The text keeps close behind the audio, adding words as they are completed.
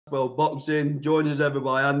Well, boxing, joined as ever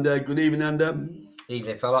by Ander. Good evening, Ander.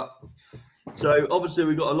 Evening, fella. So, obviously,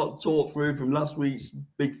 we got a lot to talk through from last week's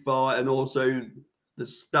big fight and also the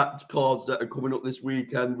stacked cards that are coming up this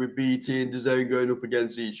weekend with BT and DAZN going up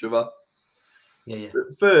against each other. Yeah.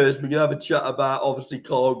 But first, we're going to have a chat about, obviously,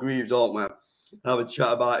 Carl Greaves, aren't we? Have a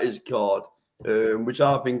chat about his card, which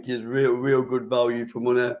I think is real good value for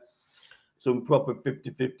money. Some proper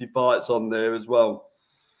 50-50 fights on there as well.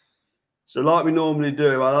 So like we normally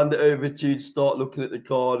do, I'll hand it over to you to start looking at the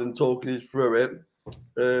card and talking us through it.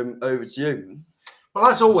 Over to you. Well,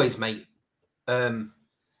 as always, mate,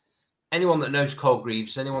 anyone that knows Carl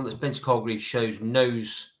Greaves, anyone that's been to Carl Greaves shows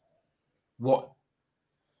knows what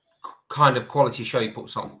kind of quality show he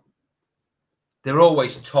puts on. They're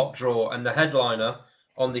always top draw, and the headliner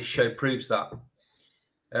on this show proves that.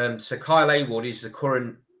 So Kyle Haywood is the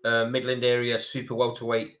current Midland area super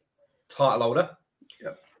welterweight title holder.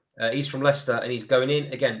 Yep. He's from Leicester, and he's going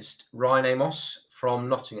in against Ryan Amos from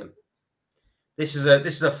Nottingham. This is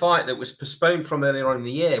a fight that was postponed from earlier on in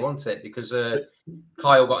the year, wasn't it? Because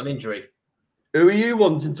Kyle got an injury. Who are you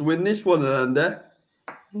wanting to win this one, Ander?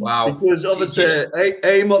 Wow. Because obviously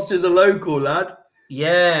Amos is a local lad.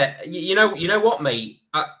 Yeah, you know what, mate.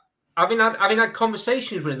 Having had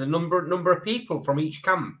conversations with a number of people from each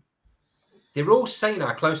camp, they're all saying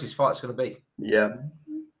our closest fight's going to be. Yeah.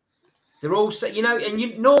 They're all saying,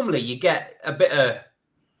 and normally you get a bit of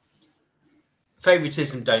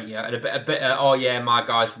favoritism, don't you? And a bit of, oh yeah, my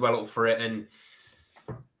guy's well up for it.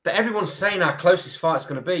 But everyone's saying our closest fight's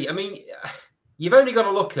going to be. I mean, you've only got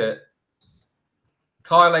to look at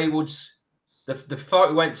Kyle Haywood's the fight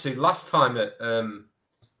we went to last time at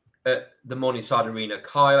the Morningside Arena.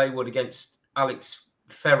 Kyle Haywood against Alex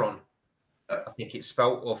Ferron, I think it's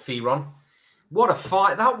spelt, or Ferron. What a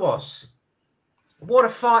fight that was! What a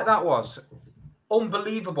fight that was!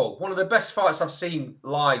 Unbelievable. One of the best fights I've seen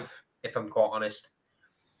live, if I'm quite honest.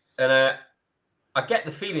 And I get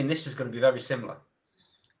the feeling this is going to be very similar.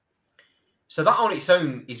 So that on its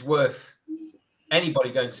own is worth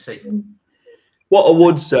anybody going to see. What I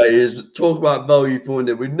would say is, talk about value for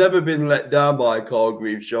money. We've never been let down by a Carl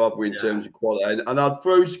Greaves show, have we, in terms of quality? And I'd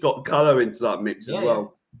throw Scott Callow into that mix as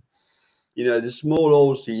well. You know, the small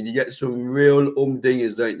all scene, you get some real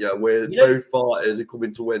dingers, don't you? Where both fighters are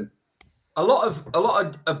coming to win. A lot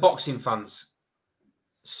of boxing fans,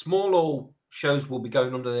 small all shows will be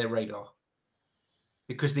going under their radar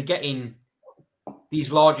because they're getting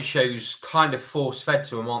these larger shows kind of force fed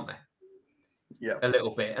to them, aren't they? Yeah, a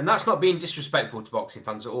little bit, and that's not being disrespectful to boxing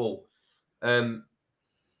fans at all. But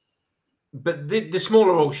the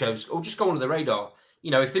smaller all shows will just go under the radar. You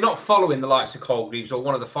know, if they're not following the likes of Carl Greaves or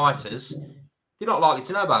one of the fighters, they're not likely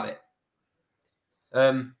to know about it.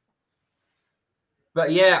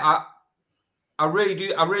 But yeah, I really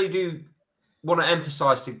do want to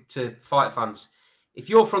emphasise to fight fans, if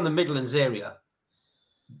you're from the Midlands area,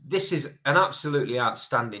 this is an absolutely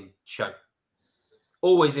outstanding show.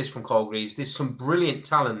 Always is from Carl Greaves. There's some brilliant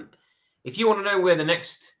talent. If you want to know where the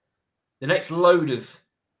next load of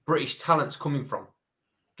British talent's coming from,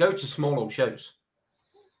 go to small old shows.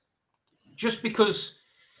 Just because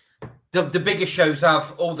the bigger shows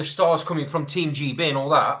have all the stars coming from Team GB and all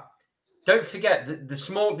that, don't forget that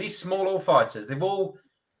these small old fighters,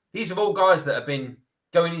 these have all guys that have been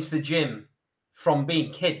going into the gym from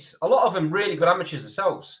being kids. A lot of them really good amateurs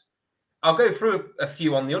themselves. I'll go through a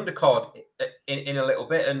few on the undercard in a little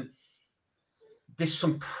bit, and there's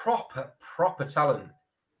some proper talent.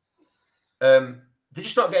 They're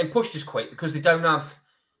just not getting pushed as quick because they don't have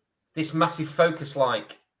this massive focus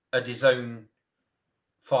like a DAZN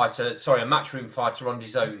fighter, sorry, a matchroom fighter on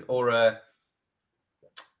DAZN, or a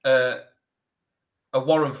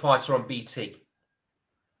Warren fighter on BT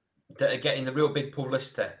that are getting the real big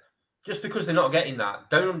publicity. Just because they're not getting that,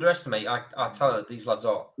 don't underestimate our talent these lads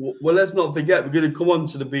are. Well, let's not forget, we're going to come on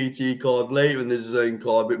to the BT card later in the DAZN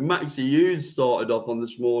card, but Maxi Hughes started off on the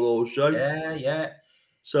small all show. Yeah.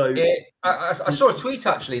 So I saw a tweet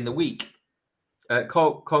actually in the week.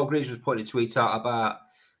 Carl Greaves was putting a tweet out about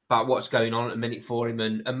what's going on at the minute for him,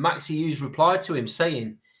 and Maxi Hughes replied to him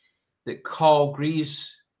saying that Carl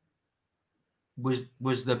Greaves was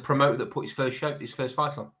the promoter that put his first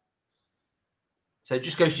fight on. So it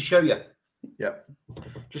just goes to show you. Yeah.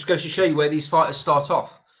 Just goes to show you where these fighters start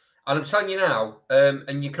off. And I'm telling you now,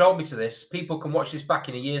 and you can hold me to this, people can watch this back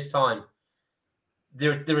in a year's time.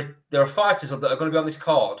 There are fighters that are going to be on this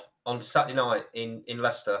card on Saturday night in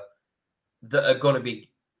Leicester that are going to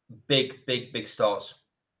be big stars.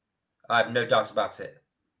 I have no doubt about it.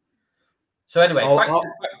 So anyway,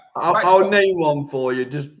 I'll name one for you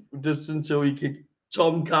just until you kick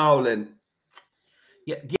Tom Cowlin.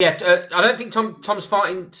 Yeah. I don't think Tom's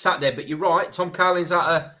fighting Saturday, but you're right. Tom Carlin's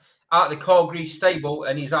at the Calgary stable,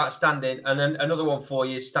 and he's outstanding. And then another one for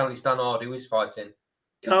you, Stanley Stannard, who is fighting.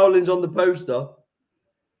 Cowling's on the poster.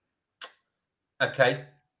 Okay.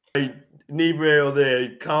 Neither here or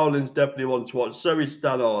there. Cowling's definitely one to watch. So is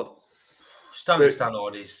Stannard. Stanley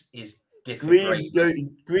Stannard is different.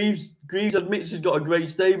 Greaves admits he's got a great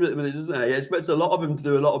stable at the minute, doesn't he? He expects a lot of him to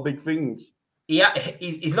do a lot of big things. Yeah,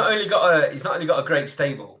 he's not only got a great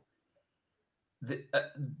stable.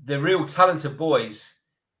 The real talented boys,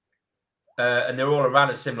 and they're all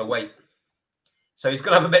around a similar weight. So he's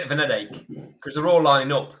going to have a bit of an headache because they're all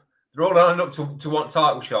lining up. They're all lining up to want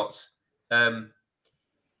title shots.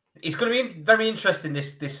 It's going to be very interesting,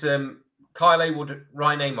 this Kyle Haywood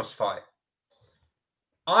Ryan Amos fight.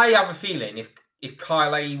 I have a feeling if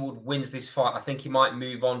Kyle Haywood wins this fight, I think he might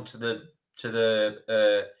move on to the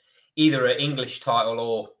either an English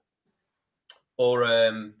title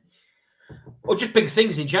or just big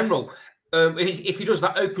things in general. If he does,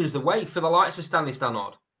 that opens the way for the likes of Stanley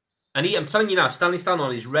Stannard. And I'm telling you now, Stanley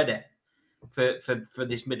Stannard is ready for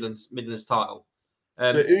this Midlands title.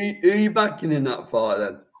 So who are you backing in that fight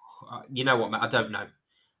then? You know what, mate? I don't know.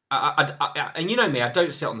 And you know me, I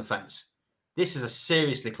don't sit on the fence. This is a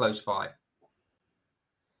seriously close fight.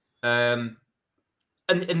 And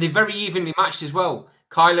they're very evenly matched as well.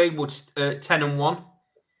 Kyle Haywood's 10-1.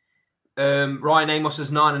 Ryan Amos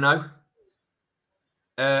is 9-0.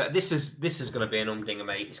 This is going to be an humdinger,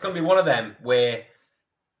 mate. It's going to be one of them where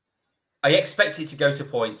I expect it to go to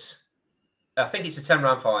points. I think it's a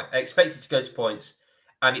 10-round fight. I expect it to go to points,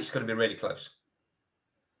 and it's going to be really close.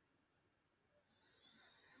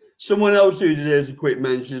 Someone else who deserves a quick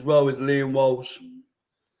mention as well is Liam Walsh.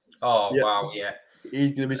 Oh, yeah. Wow, yeah.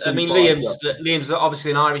 He's going to be some Liam's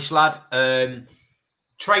obviously an Irish lad.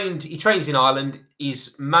 He trains in Ireland.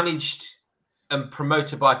 He's managed and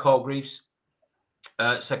promoted by Carl Greaves.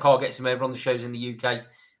 So Carl gets him over on the shows in the UK,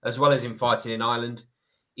 as well as him fighting in Ireland.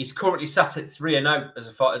 He's currently sat at 3-0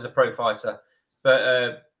 as a pro fighter.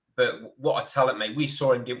 But what a talent, mate. We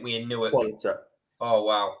saw him, didn't we, in Newark? Oh,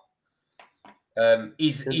 wow.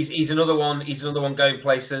 He's another one. He's another one going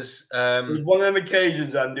places. There's one of them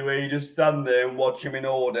occasions, Andy, where you just stand there and watch him in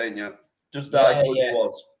awe, don't you? Just how good he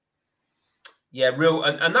was. Yeah, real.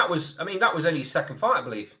 And that was only his second fight, I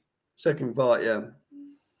believe. Second fight, yeah.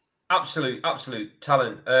 Absolute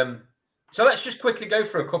talent. So let's just quickly go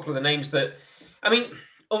through a couple of the names that, the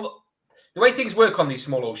way things work on these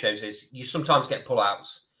small all shows is you sometimes get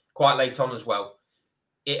pullouts quite late on as well.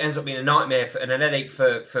 It ends up being a nightmare and an headache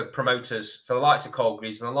for promoters, for the likes of Carl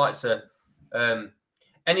Greaves and the likes of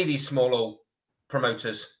any of these small all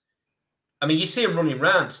promoters. I mean, you see them running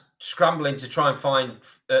around, scrambling to try and find,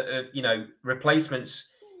 replacements.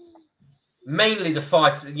 Mainly the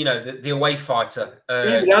fight, the away fighter.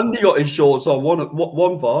 Even Andy got his shorts on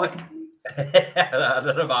one fight. I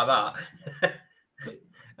don't know about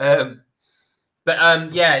that.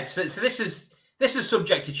 So this is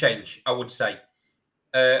subject to change, I would say.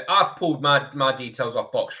 I've pulled my details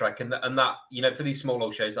off BoxRec, and that for these small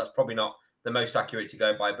all shows, that's probably not the most accurate to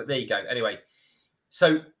go by. But there you go. Anyway,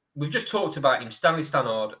 so we've just talked about him, Stanley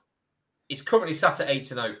Stannard. He's currently sat at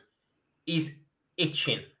 8-0. He's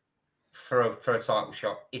itching for a title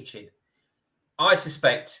shot, itching. I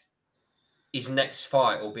suspect his next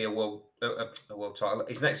fight will be a world title.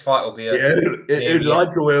 His next fight will be he'd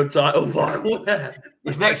like a world title fight.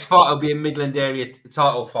 His next fight will be a Midland area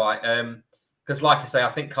title fight. Because, like I say,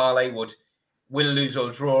 I think Kyle Haywood, win, lose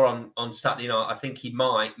or draw on Saturday night, I think he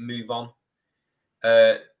might move on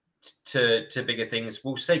to bigger things.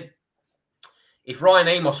 We'll see. If Ryan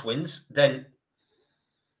Amos wins, then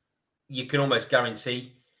you can almost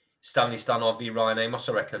guarantee Stanley Stannard v Ryan Amos,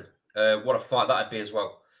 I reckon. What a fight that'd be as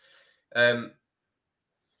well.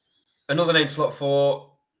 Another name to look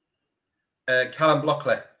for, Callum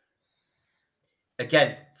Blockley.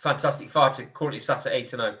 Again, fantastic fighter, currently sat at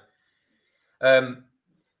 8-0.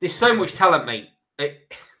 There's so much talent, mate.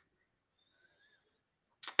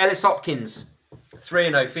 Ellis Hopkins,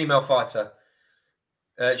 3-0, female fighter.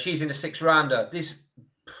 She's in the 6-rounder. This,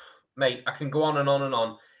 mate, I can go on and on and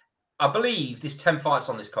on. I believe there's 10 fights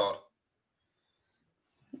on this card.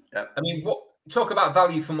 Yep. I mean, talk about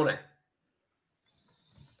value for money.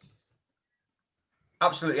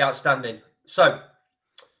 Absolutely outstanding. So,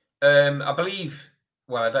 I know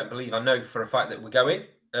for a fact that we're going,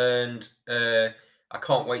 and I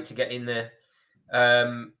can't wait to get in there.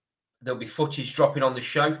 There'll be footage dropping on the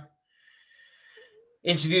show.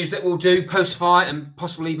 Interviews that we'll do post-fight and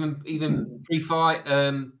possibly even pre-fight.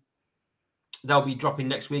 They'll be dropping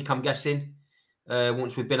next week, I'm guessing,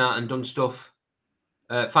 once we've been out and done stuff.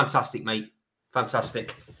 Fantastic, mate.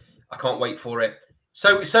 Fantastic. I can't wait for it.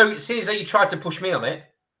 So seeing as you tried to push me on it,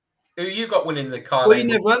 who you got winning the car? Well, you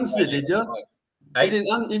never answered it, did you? Hey? You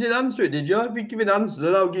didn't answer it, did you? If you give an answer,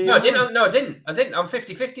 then I'll give you. No, I didn't. No, I didn't. I'm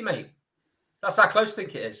 50-50, mate. That's how close I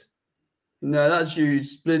think it is. No, that's you,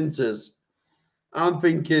 Splinters. I'm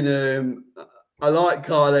thinking. I like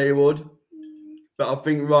Kyle Haywood, but I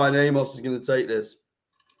think Ryan Amos is going to take this.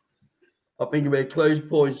 I think it'll be a close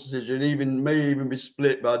points decision, may even be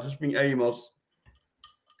split. But I just think Amos.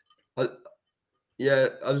 I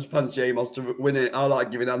just fancy Amos to win it. I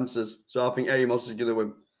like giving answers, so I think Amos is going to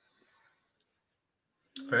win.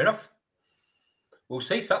 Fair enough. We'll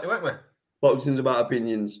see, Saturday, won't we? Boxing's about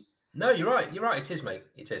opinions. No, you're right. You're right. It is, mate.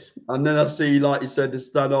 It is. And then I see, like you said, the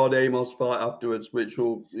Stannard Amos fight afterwards, which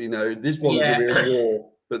will, this one's going to be a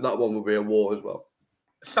war, but that one will be a war as well.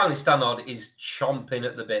 Stanley Stannard is chomping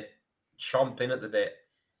at the bit,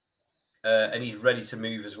 and he's ready to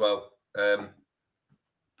move as well.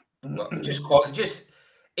 It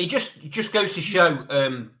just goes to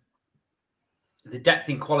show the depth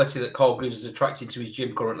and quality that Carl Greaves is attracted to his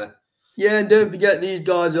gym currently. Yeah, and don't forget these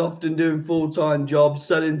guys are often doing full-time jobs,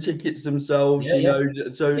 selling tickets themselves,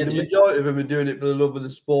 So the majority of them are doing it for the love of the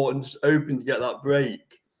sport and just hoping to get that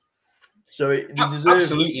break. So it deserves...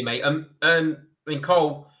 Absolutely, mate. I mean,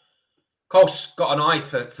 Carl's got an eye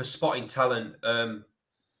for spotting talent.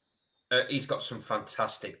 He's got some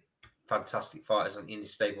fantastic fighters in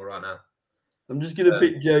his stable right now. I'm just going to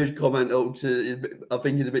pick Joe's comment up I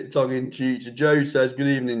think he's a bit tongue-in-cheek. So Joe says, "Good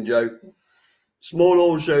evening, Joe. Small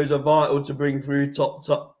hall shows are vital to bring through top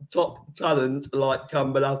talent like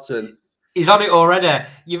Campbell Hatton." He's on it already.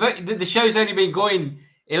 The show's only been going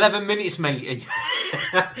 11 minutes, mate, and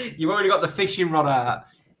you've already got the fishing rod out.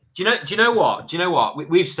 Do you know what?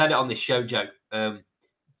 We've said it on this show, Joe.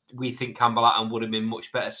 We think Campbell Hatton would have been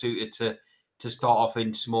much better suited to start off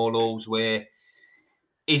in small halls, where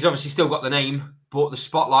he's obviously still got the name, but the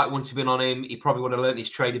spotlight wouldn't have been on him. He probably would have learnt his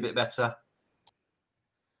trade a bit better.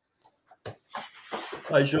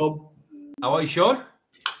 Hi, Sean. How are you, Sean?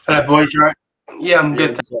 Hello, boys. You right? Yeah, I'm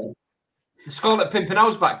good. The Scarlet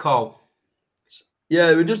Pimpernel's back, Carl.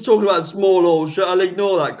 Yeah, we're just talking about small halls. I'll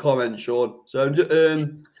ignore that comment, Sean. So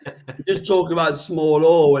just talking about small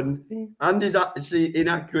hall, and Andy's actually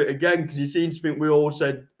inaccurate again because he seems to think we all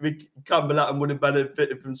said Campbell Hatton would have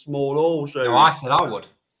benefited from small hall shows. No, I said I would.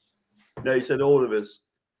 No, he said all of us.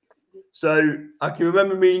 So I can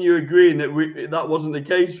remember me and you agreeing that that wasn't the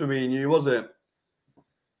case for me and you, was it?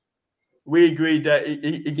 We agreed that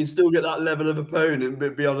he can still get that level of opponent,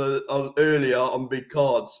 but be earlier on big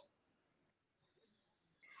cards.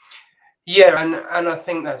 Yeah, and I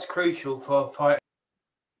think that's crucial for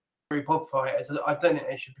group of fighters. I don't think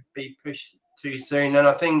they should be pushed too soon, and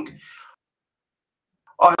I think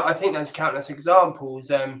there's countless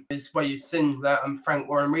examples. Is where you've seen that Frank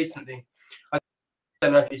Warren recently. I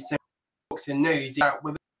don't know if you've seen boxing news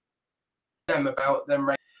with them about them,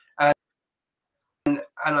 and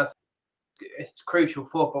I think it's crucial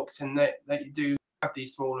for boxing that you do have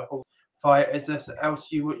these smaller fighters,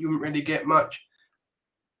 else you wouldn't really get much.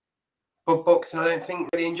 But boxing, I don't think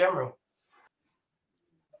really in general.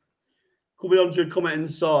 Coming on to a comment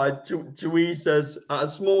inside, Tui says, at a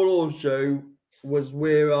small hall show was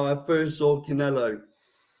where I first saw Canelo.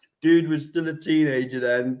 Dude was still a teenager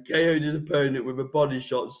then, KO'd his opponent with a body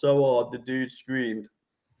shot so hard the dude screamed.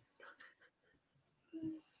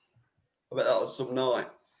 I bet that was some night.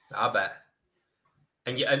 I bet.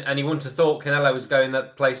 And he wouldn't have thought Canelo was going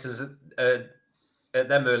that places at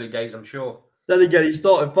them early days, I'm sure. Then again, he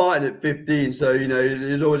started fighting at 15, so, he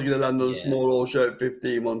was always going to land on a small hall show at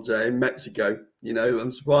 15 one day in Mexico.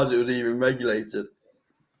 I'm surprised it was even regulated.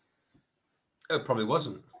 It probably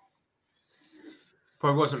wasn't.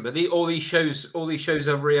 But all these shows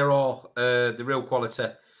over here are the real quality,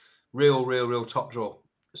 real top draw.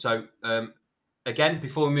 So, again,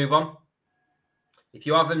 before we move on, if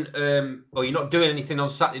you haven't, or you're not doing anything on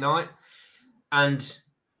Saturday night, and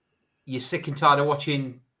you're sick and tired of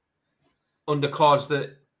watching undercards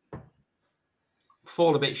that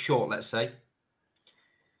fall a bit short, let's say,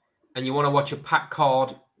 and you want to watch a packed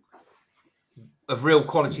card of real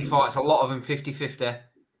quality fights, a lot of them 50-50,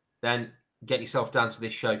 then get yourself down to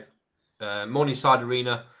this show. Morningside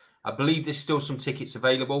Arena. I believe there's still some tickets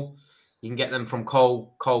available. You can get them from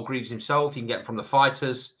Carl Greaves himself. You can get them from the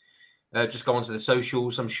fighters. Just go onto the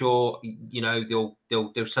socials. I'm sure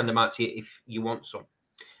they'll send them out to you if you want some.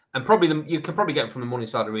 And you can probably get them from the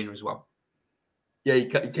Morningside Arena as well. Yeah, you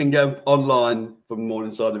can get them online from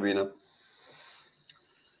Morningside Arena.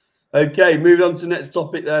 Okay, moving on to the next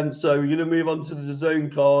topic then. So we're going to move on to the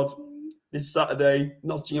DAZN card this Saturday,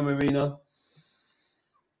 Nottingham Arena.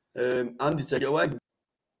 Andy, take it away.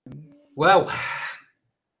 Well,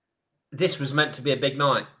 this was meant to be a big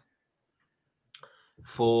night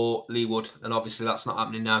for Lee Wood, and obviously that's not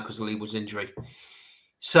happening now because of Lee Wood's injury.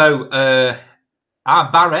 So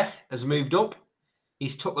our Barry has moved up.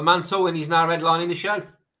 He's took the mantle and he's now headlining the show.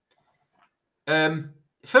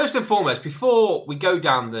 First and foremost, before we go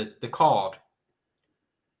down the card,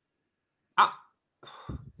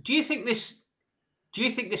 do you think this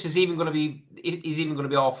is even going to be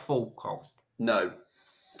our full card? No.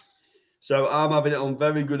 So I'm having it on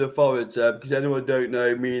very good authority because anyone who don't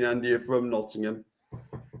know, me and Andy are from Nottingham.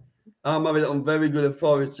 I'm having it on very good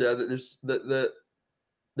authority that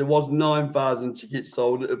there was 9,000 tickets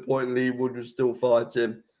sold at the point Lee Wood was still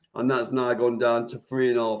fighting, and that's now gone down to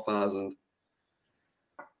 3,500.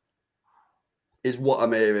 Is what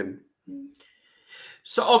I'm hearing.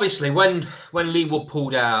 So obviously, when Lee Wood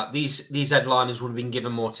pulled out, these headliners would have been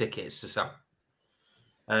given more tickets to sell.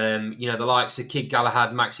 You know, the likes of Kid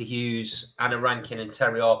Galahad, Maxie Hughes, Anna Rankin, and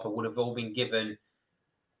Terry Harper would have all been given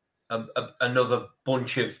another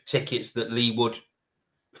bunch of tickets that Lee Wood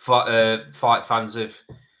fight fans have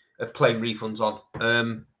claimed refunds on.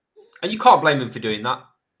 And you can't blame them for doing that.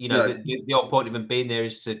 You know, no. The whole point of them being there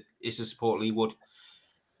is to support Lee Wood.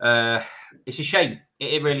 It's a shame.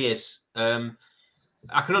 It really is. I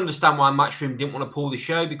can understand why Matchroom didn't want to pull the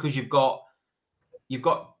show because you've got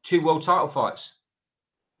 2 world title fights.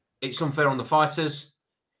 It's unfair on the fighters.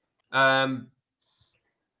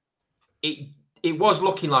 It was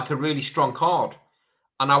looking like a really strong card,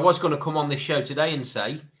 and I was going to come on this show today and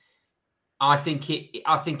say I think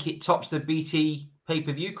it tops the BT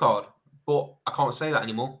pay-per-view card, but I can't say that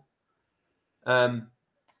anymore.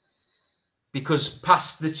 Because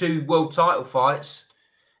past the 2 world title fights,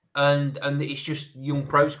 and it's just young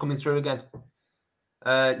pros coming through again.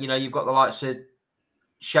 You know, you've got the likes of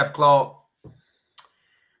Chev Clark,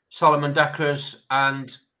 Solomon Deckers,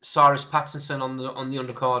 and Cyrus Patterson on the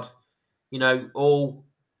undercard. You know, all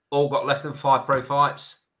got less than 5 pro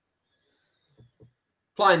fights.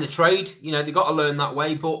 Playing the trade, you know, they got to learn that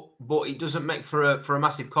way, but it doesn't make for a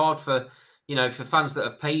massive card for, you know, for fans that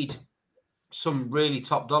have paid some really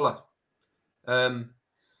top dollar. You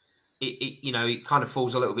know, it kind of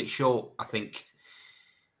falls a little bit short, I think.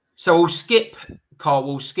 So we'll skip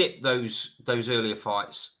those earlier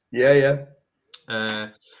fights. Yeah.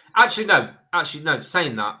 Actually, no.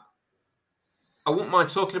 Saying that, I wouldn't mind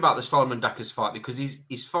talking about the Solomon Deckers fight because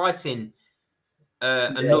he's fighting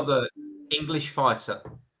another English fighter,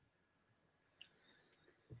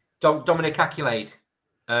 Dominic Accolade,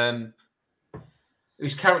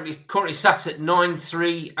 who's currently sat at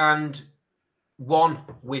 9-3-1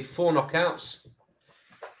 with 4 knockouts.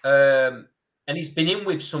 And he's been in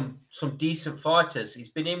with some decent fighters. He's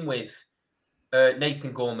been in with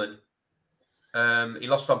Nathan Gorman. He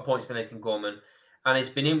lost on points to Nathan Gorman. And he's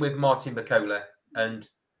been in with Martin Bacola. And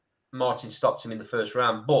Martin stopped him in the first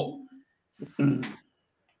round. But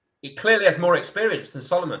he clearly has more experience than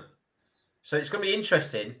Solomon. So it's going to be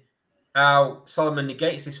interesting how Solomon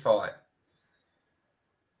negates this fight.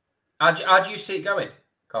 How do you see it going,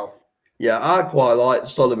 Carl? Yeah, I quite like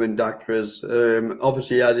Solomon Deckers.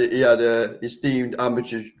 Obviously, he had a esteemed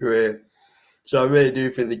amateur career, so I really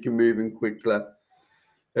do think they can move him quickly.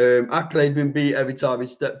 Accolade been beat every time he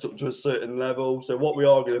stepped up to a certain level. So what we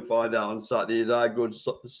are going to find out on Saturday is how good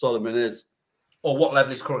Solomon is, or what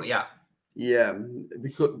level he's currently at. Yeah,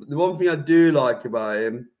 because the one thing I do like about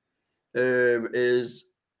him is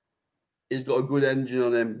he's got a good engine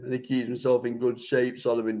on him and he keeps himself in good shape.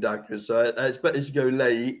 Solomon Deckers. So I expect this to go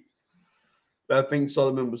late. I think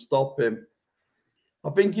Solomon will stop him.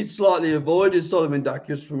 I think he's slightly avoided Solomon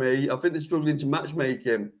Deckers for me. I think they're struggling to matchmake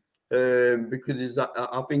him because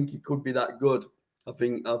I think he could be that good. I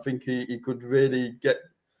think he could really get.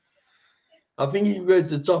 I think he could go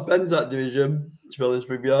to the top end of that division, to be honest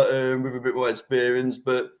with you, with a bit more experience.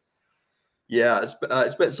 But yeah, I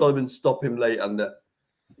expect Solomon to stop him late under.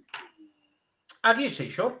 How do you see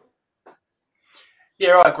it, Sean?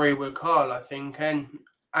 Yeah, I agree with Carl, I think. And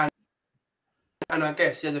I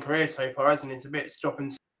guess he has a career so far, hasn't he? It's a bit stop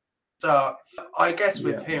and start. I guess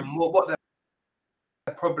with him, what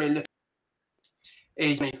they're probably looking at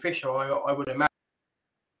is official, I would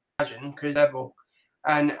imagine, because level.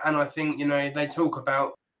 And I think, you know, they talk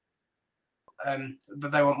about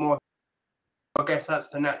that they want more. I guess that's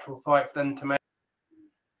the natural fight for them to make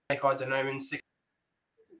I don't know, in 6.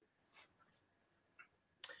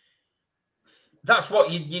 That's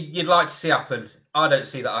what you'd like to see happen. I don't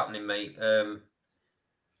see that happening, mate.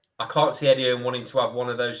 I can't see Eddie Hearn wanting to have one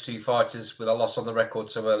of those 2 fighters with a loss on the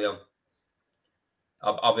record so early on.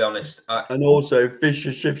 I'll be honest. And also,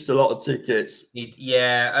 Fisher shifts a lot of tickets.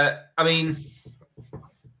 Yeah, I mean,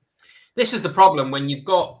 this is the problem when you've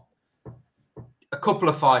got a couple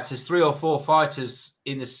of fighters, 3 or 4 fighters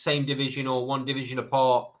in the same division or one division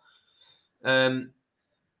apart. You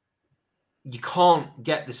can't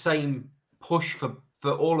get the same push for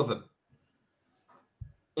all of them.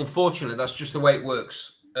 Unfortunately, that's just the way it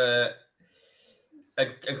works. And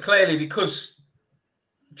clearly, because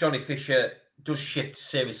Johnny Fisher does shift a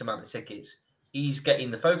serious amount of tickets, he's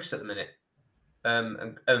getting the focus at the minute.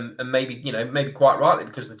 And maybe, maybe quite rightly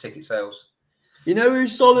because of the ticket sales. You know who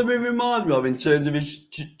Solomon reminds me of in terms of his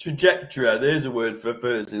trajectory? There's a word for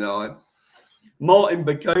Thursday night. Martin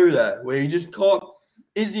Bacola, where he just can't.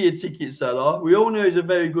 Is he a ticket seller? We all know he's a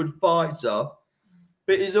very good fighter,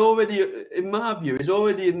 but he's already, in my view, he's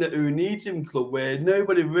already in the Who Needs Him club where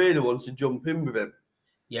nobody really wants to jump in with him.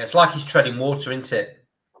 Yeah, it's like he's treading water, isn't it?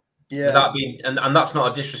 Yeah. Without being, and that's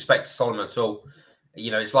not a disrespect to Solomon at all.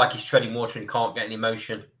 It's like he's treading water and he can't get any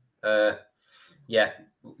motion. Yeah,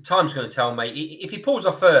 time's going to tell, mate. If he pulls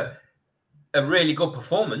off a really good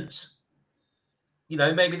performance,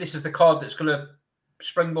 maybe this is the card that's going to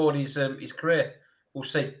springboard his career. We'll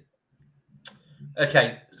see.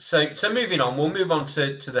 Okay, so moving on. We'll move on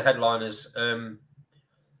to the headliners. Hannah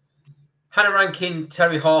Rankin,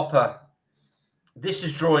 Terry Harper. This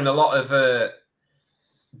is drawing a lot of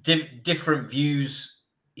different views.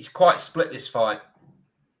 It's quite split, this fight.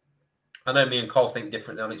 I know me and Cole think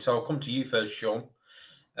differently on it, so I'll come to you first, Sean.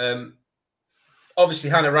 Obviously,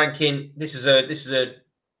 Hannah Rankin. This is a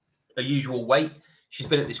usual weight. She's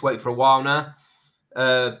been at this weight for a while now.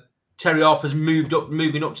 Terry Harper's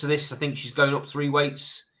moving up to this. I think she's going up 3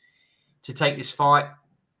 weights to take this fight.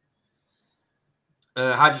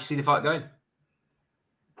 How do you see the fight going?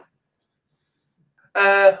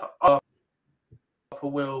 Harper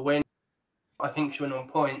will win. I think she'll win on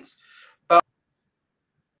points, but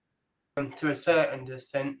to a certain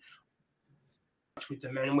extent, with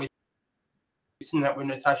the men, we've seen that with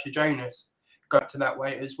Natasha Jonas got to that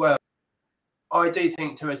weight as well. I do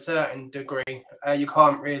think to a certain degree, you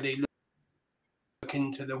can't really look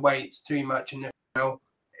into the weights too much in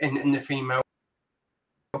the female.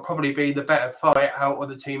 It'll probably be the better fight out of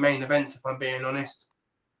the 2 main events, if I'm being honest,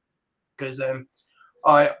 because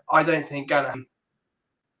I don't think Galahad.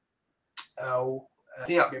 I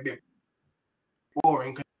think that'd be a bit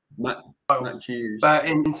boring. But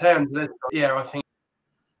in terms of this, yeah, I think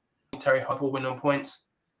Terry Harper will win on points.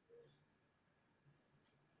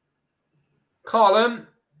 Carl,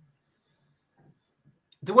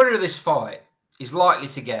 the winner of this fight is likely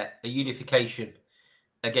to get a unification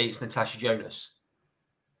against Natasha Jonas.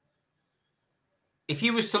 If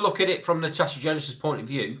you was to look at it from Natasha Jonas's point of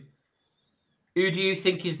view, who do you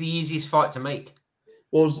think is the easiest fight to make?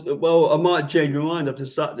 Well, I might change my mind after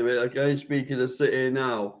Saturday. Like, I ain't speaking as I sit here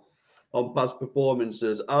now on past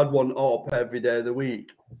performances. I'd want up every day of the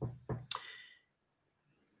week.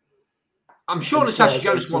 I'm sure Natasha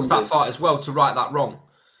Jonas wants that fight as well to right that wrong.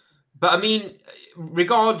 But I mean,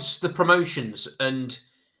 regards the promotions, and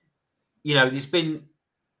it's been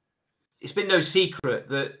no secret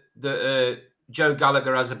that Joe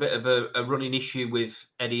Gallagher has a bit of a running issue with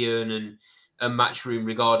Eddie Hearn and Matchroom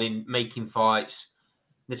regarding making fights.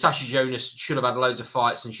 Natasha Jonas should have had loads of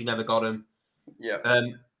fights and she never got them. Yeah.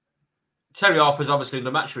 Terry Harper's obviously in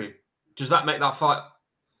the Matchroom. Does that make that fight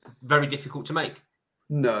very difficult to make?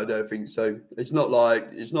 No, I don't think so. It's not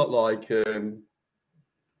like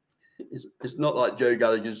Joe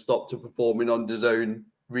Gallagher stopped performing on DAZN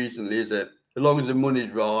recently, is it? As long as the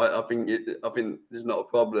money's right, I think there's not a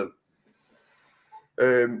problem.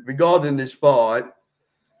 Regarding this fight,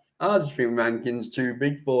 I just think Rankin's too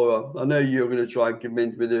big for her. I know you're going to try and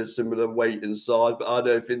convince me there's similar weight and size, but I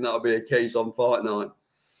don't think that'll be a case on fight night.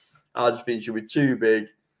 I just think she'll be too big,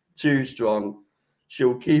 too strong.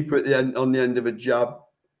 She'll keep her at the end, on the end of a jab,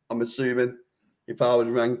 I'm assuming, if I was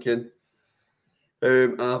Rankin.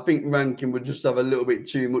 And I think Rankin would just have a little bit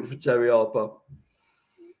too much for Terry Harper. A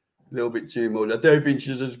little bit too much. I don't think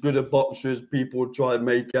she's as good a boxer as people would try and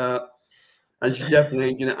make out. And she definitely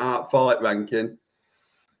ain't going to outfight Rankin.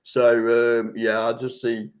 So, yeah, I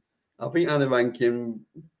think Hannah Rankin,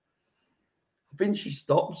 I think she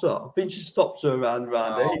stops her. I think she stops her around 8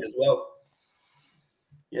 as well.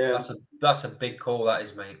 Yeah. That's a big call, that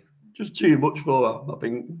is, mate. Just too much for her, I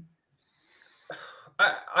think.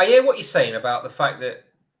 I hear what you're saying about the fact that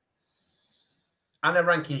Hannah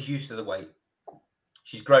Rankin's used to the weight.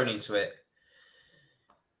 She's grown into it.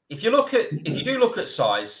 If you do look at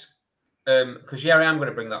size, because I am going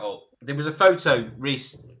to bring that up. There was a photo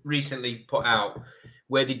recently put out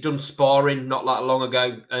where they'd done sparring not that long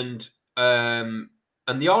ago, and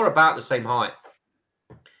and they are about the same height.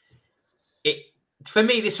 For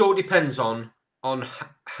me, this all depends on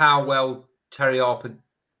how well Terry Harper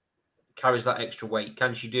carries that extra weight.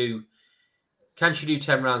 Can she do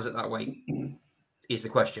 10 rounds at that weight? Is the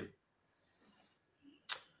question.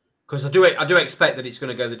 Because I do expect that it's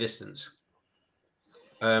going to go the distance.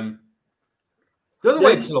 The other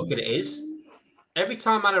way to look at it is every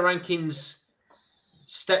time Anna Rankins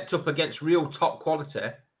stepped up against real top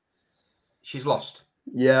quality, she's lost.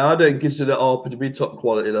 Yeah, I don't consider Harper to be top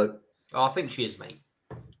quality though. Oh, I think she is, mate.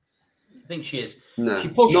 I think she is. No, she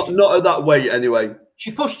pushed, not at that weight anyway.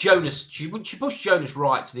 She pushed Jonas. She pushed Jonas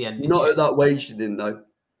right to the end. Not at that weight, she didn't though.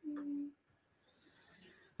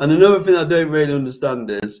 And another thing I don't really understand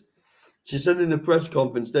is she said in the press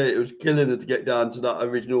conference that it was killing her to get down to that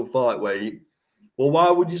original fight weight. Well,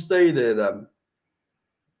 why would you stay there then?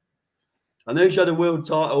 I know she had a world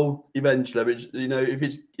title eventually, but you know if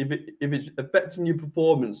it's affecting your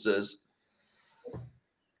performances.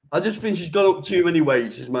 I just think she's gone up too many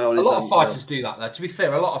weights, is my honest answer. A lot of fighters do that, though. To be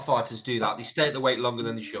fair, a lot of fighters do that. They stay at the weight longer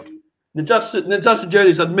than they should. Natasha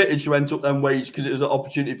Jonas admitted she went up them weights because it was an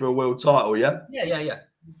opportunity for a world title, yeah?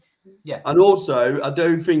 Yeah. And also, I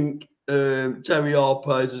don't think Terry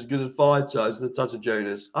Harper is as good a fighter as Natasha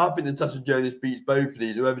Jonas. I think Natasha Jonas beats both of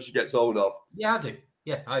these, whoever she gets hold of. Yeah, I do.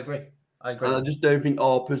 Yeah, I agree. And I just don't think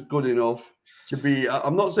Harper's good enough to be.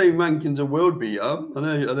 I'm not saying Rankins a world beater. I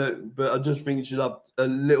know, but I just think she'll have a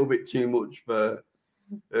little bit too much for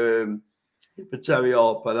Terry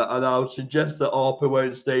Harper. And I'll suggest that Harper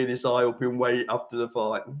won't stay this high up in weight after the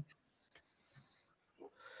fight.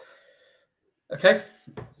 Okay.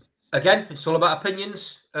 Again, it's all about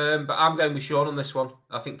opinions, but I'm going with Sean on this one.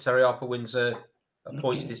 I think Terry Harper wins a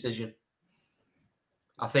points decision.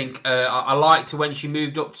 I think I liked when she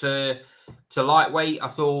moved up to lightweight. I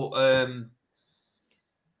thought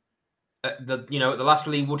at the last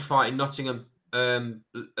Lee Wood fight in Nottingham,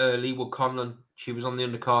 Lee Wood Conlon, she was on the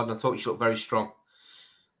undercard, and I thought she looked very strong.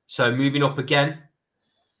 So moving up again,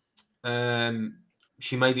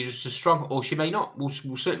 she may be just as strong, or she may not. We'll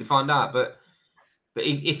certainly find out. But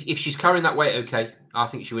if she's carrying that weight, okay, I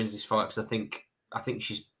think she wins this fight because I think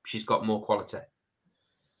she's got more quality.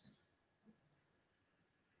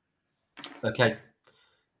 Okay,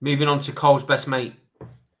 moving on to Cole's best mate,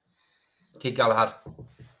 Kid Galahad,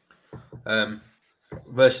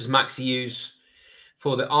 versus Maxi Hughes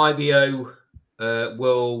for the IBO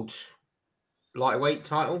World Lightweight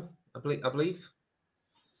title, I believe.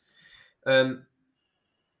 Maxi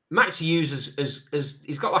Hughes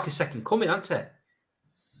he's got like a second coming, hasn't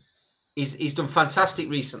he? He's done fantastic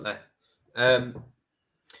recently. I'll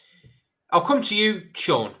come to you,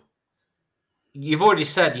 Sean. You've already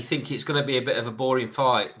said you think it's going to be a bit of a boring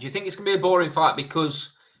fight. Do you think it's going to be a boring fight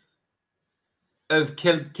because of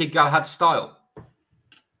Kid Galahad's style?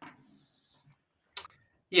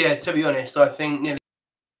 Yeah, to be honest, I think nearly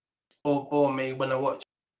bore me when I watch.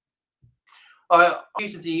 I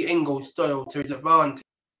use the Ingle style to his advantage,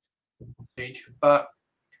 but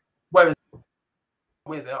whether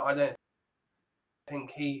with it, I don't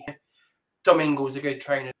think Dom Ingle's a good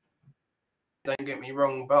trainer. Don't get me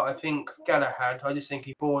wrong, but I think Galahad, I just think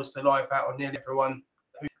he bores the life out of nearly everyone.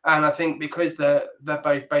 And I think because they're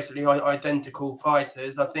both basically identical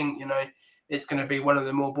fighters, I think, it's going to be one of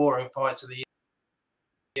the more boring fights of the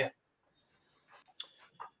year.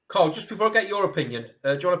 Carl, just before I get your opinion,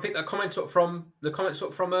 do you want to pick that comment up from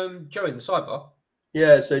Joe in the sidebar?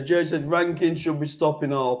 Yeah, so Joe said Rankin should be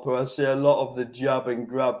stopping Harper. I see a lot of the jab and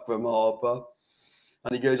grab from Harper.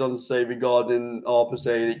 And he goes on to say regarding Harper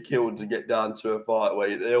saying it killed to get down to a fight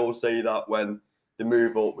weight. They all say that when they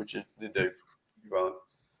move up, which is they do. Right.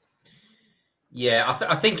 Yeah,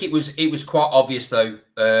 I think it was quite obvious though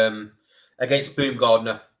against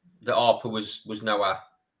Baumgardner that Harper was nowhere.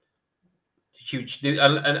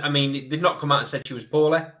 And I mean, they've not come out and said she was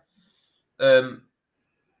poorly, but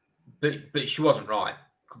she wasn't right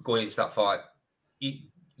going into that fight.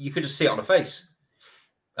 You could just see it on her face.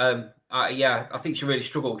 I think she really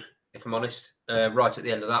struggled, if I'm honest, right at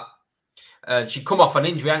the end of that. She'd come off an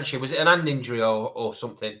injury, hadn't she? Was it an hand injury or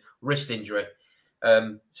something? Wrist injury.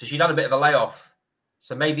 So she'd had a bit of a layoff.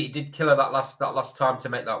 So maybe it did kill her that last time to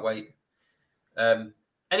make that weight.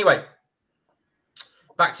 Anyway,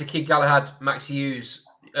 back to Kid Galahad, Maxi Hughes.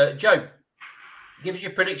 Joe, give us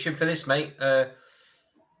your prediction for this, mate.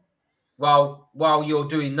 While you're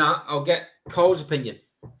doing that, I'll get Cole's opinion.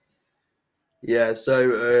 Yeah,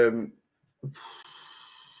 so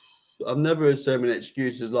I've never heard so many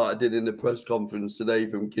excuses like I did in the press conference today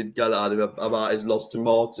from Kid Galahad about his loss to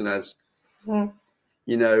Martinez. The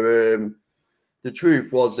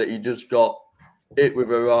truth was that he just got hit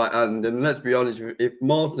with a right hand. And let's be honest, if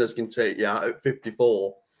Martinez can take you out at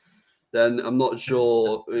 54, then I'm not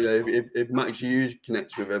sure, you know, if Max Hughes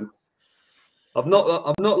connects with him. I've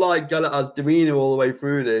not liked Gallagher's demeanour all the way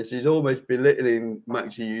through this. He's almost belittling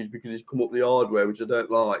Max Hughes because he's come up the hard way, which I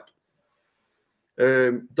don't like.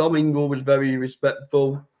 Dom Ingle was very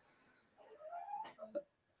respectful.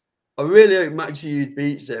 I really hope Max Hughes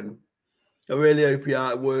beats him. I really hope he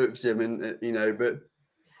outworks him, and you know, but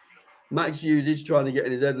Max Hughes is trying to get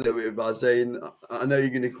in his head a little bit by saying, I know you're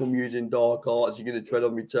going to come using dark arts, you're going to tread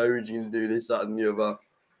on my toes, you're going to do this, that, and the other.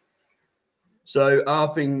 So I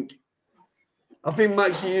think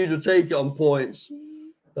Max Hughes will take it on points.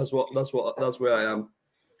 That's where I am.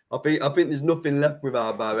 I think there's nothing left with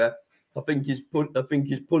our Barry. I think his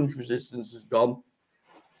punch resistance has gone,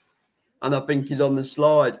 and I think he's on the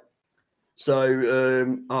slide.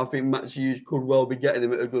 So I think Max Hughes could well be getting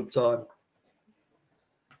him at a good time.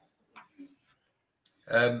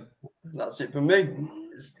 That's it for me. Do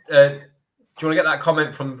you want to get that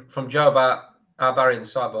comment from Joe about our Barry in the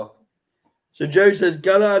sidebar? So Joe says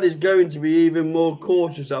Galahad is going to be even more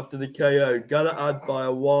cautious after the KO. Galahad by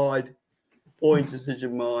a wide point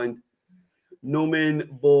decision, mind.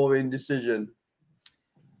 Numbing, boring decision.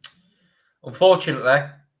 Unfortunately,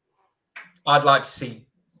 I'd like to see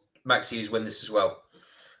Max Hughes win this as well.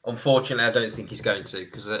 Unfortunately, I don't think he's going to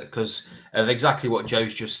because of exactly what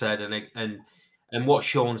Joe's just said and what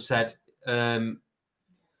Sean said.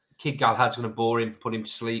 Kid Galahad's going to bore him, put him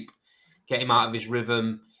to sleep, get him out of his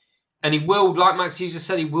rhythm. And he will, like Max Hughes has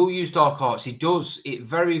said, he will use dark arts. He does it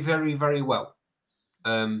very, very, very well.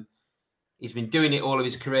 He's been doing it all of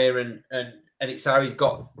his career, and it's how he's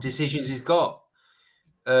got decisions he's got.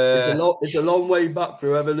 It's a long way back for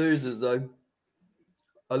whoever loses, though.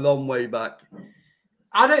 A long way back.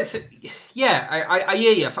 I don't think. Yeah, I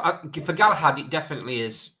hear you. For Galahad, it definitely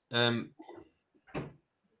is.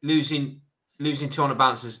 Losing 200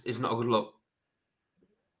 bounces is not a good look.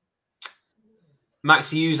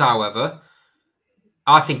 Max Hughes, however,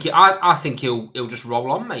 I think he'll just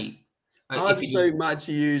roll on, mate. I'd say Max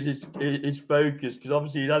Hughes is focused because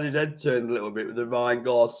obviously he's had his head turned a little bit with the Ryan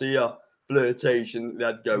Garcia flirtation they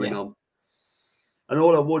had going on. And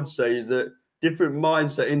all I would say is that different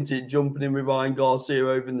mindset into it, jumping in with Ryan Garcia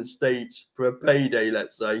over in the States for a payday,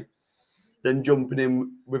 let's say, than jumping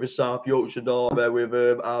in with a South Yorkshire derby with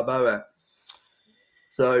Arbara.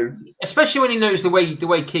 So, especially when he knows the way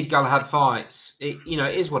Kid Galahad fights, it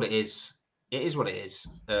is what it is. It is what it is.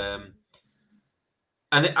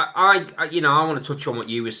 And I want to touch on what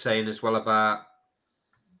you were saying as well about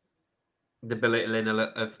the belittling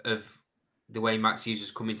of the way Max Hughes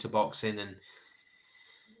has come into boxing, and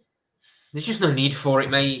there's just no need for it,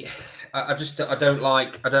 mate. I don't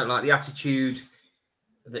like the attitude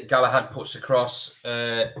that Galahad puts across.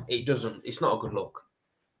 It's not a good look.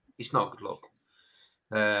 It's not a good look.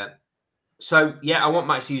 So yeah, I want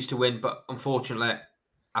Max Hughes to win, but unfortunately,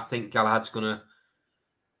 I think Galahad's gonna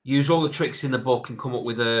use all the tricks in the book and come up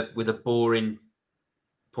with a boring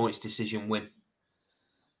points decision win.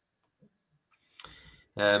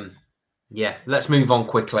 Yeah, let's move on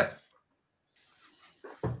quickly.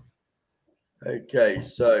 Okay,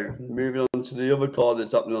 so moving on to the other card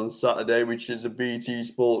that's happening on Saturday, which is a BT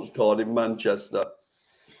Sports card in Manchester.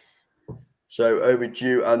 So over to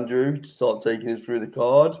you, Andrew, to start taking us through the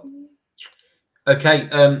card. Okay,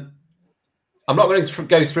 I'm not going to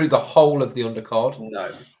go through the whole of the undercard.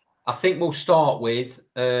 No. I think we'll start with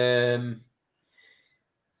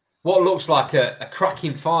what looks like a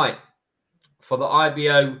cracking fight for the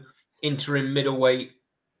IBO interim middleweight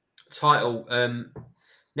title.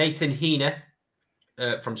 Nathan Heaney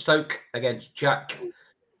from Stoke against Jack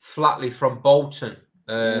Flatley from Bolton.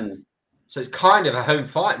 So it's kind of a home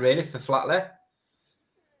fight, really, for Flatley.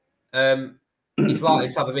 He's likely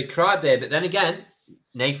to have a big crowd there. But then again,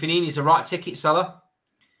 Nathan Heaney's the right ticket seller.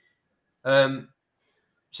 So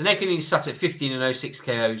Nathan Heaney's sat at 15-06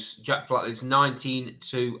 KOs. Jack Flatley's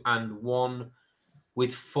 19-2-1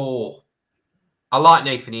 with 4. I like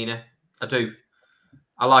Nathan Heaney. I do.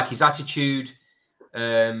 I like his attitude.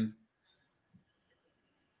 I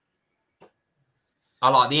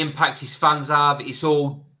like the impact his fans have. It's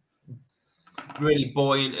all really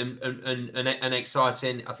buoyant and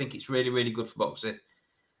exciting. I think it's really, really good for boxing.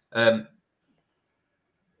 I'm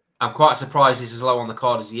quite surprised he's as low on the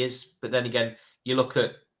card as he is. But then again, you look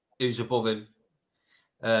at who's above him,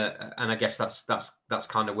 and I guess that's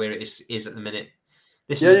kind of where it is at the minute.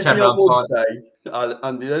 This is a 10-round fight.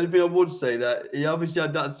 And the only thing I would say that he obviously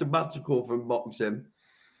had that sabbatical from boxing,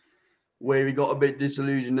 where he got a bit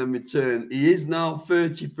disillusioned and returned. He is now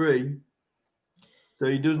 33, so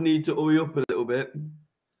he does need to hurry up a little bit.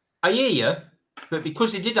 I hear you, But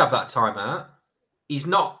because he did have that timeout, he's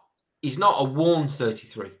not a worn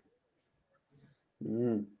 33.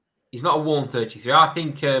 He's not a worn 33. I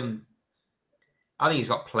think he's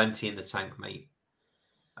got plenty in the tank, mate.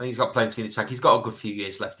 I think he's got plenty in the tank. He's got a good few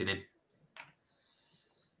years left in him.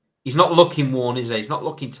 He's not looking worn, is he? He's not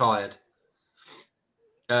looking tired.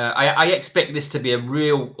 I expect this to be a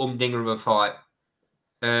real humdinger of a fight.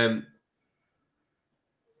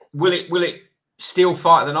 Will it still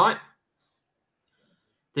fight of the night?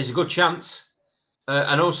 There's a good chance.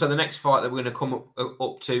 And also the next fight that we're going to come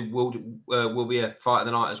up to will be a fight of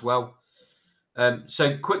the night as well.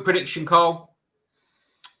 So quick prediction, Carl.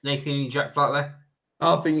 Nathan and Jack Flatley.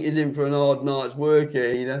 I think he's in for an hard night's work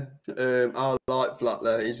here, you know. I like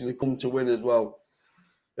Flatley. He's going to come to win as well.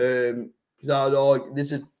 Because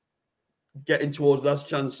this is getting towards last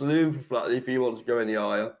chance saloon for Flatley if he wants to go any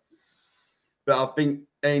higher. But I think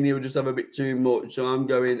Haney will just have a bit too much. So I'm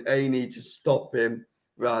going Haney to stop him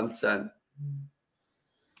round 10.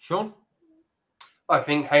 Sean? I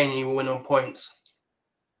think Haney will win on points.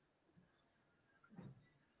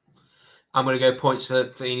 I'm going to go points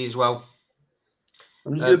for Haney as well.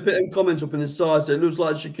 I'm just going to put them comments up in the side. So it looks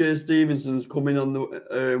like Shakur Stevenson's coming on the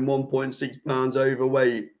 1.6 pounds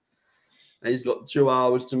overweight. And he's got 2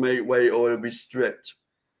 hours to make weight or he'll be stripped.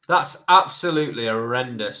 That's absolutely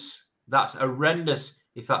horrendous. That's horrendous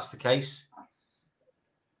if that's the case.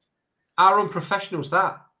 How unprofessional's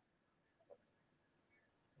that?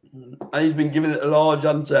 And he's been given it a large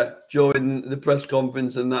answer during the press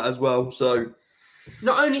conference and that as well. So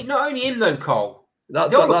not only him though, Cole.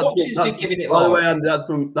 That's been giving it by the large. way, Andy,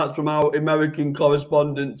 that's from our American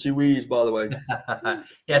correspondent Tuiz, by the way.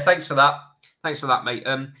 Yeah, thanks for that. Thanks for that, mate.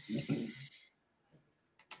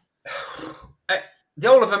 The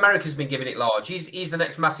whole of America's been giving it large. He's the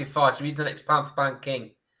next massive fighter. He's the next pound for pound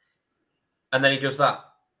king. And then he does that.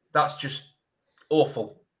 That's just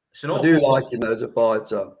awful. It's an awful. I do like him as a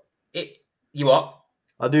fighter. You what?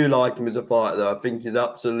 I do like him as a fighter, though. I think he's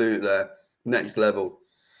absolutely next level.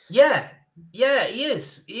 Yeah, he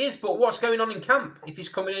is. He is. But what's going on in camp if he's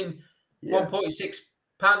coming in 1.6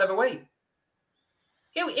 pound overweight?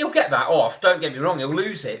 He'll get that off. Don't get me wrong. He'll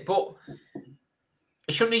lose it, but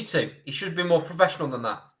he shouldn't need to. He should be more professional than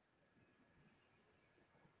that.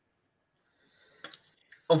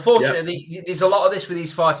 Unfortunately, there's a lot of this with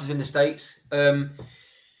these fighters in the States.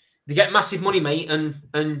 They get massive money, mate, and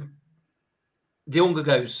the hunger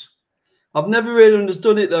goes. I've never really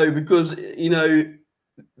understood it, though, because, you know,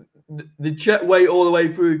 they check weight all the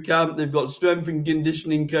way through camp. They've got strength and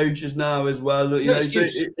conditioning coaches now as well. You know, so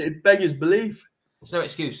it beggars belief. There's no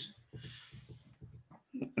excuse.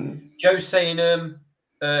 Joe's saying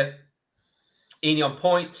Eni on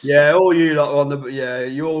points. Yeah, all you lot on the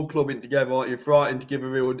you're all clubbing together, aren't you? Frightened to give a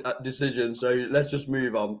real decision. So let's just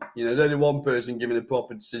move on. You know, there's only one person giving a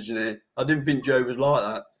proper decision here. I didn't think Joe was like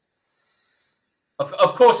that.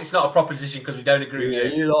 Of course, it's not a proper decision because we don't agree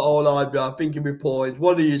with you. You lot all I thinking with points.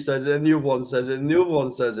 One of you says it, and the other one says it, and the other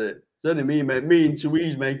one says it. It's only me and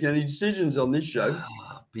Tuiz making any decisions on this show.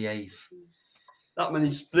 Behave. That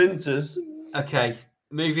many splinters. Okay,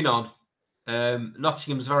 moving on.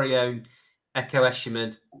 Nottingham's very own Echo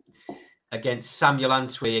Escherman against Samuel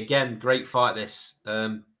Antwi. Again, great fight this.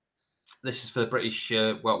 This is for the British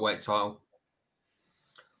welterweight title.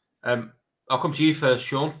 I'll come to you first,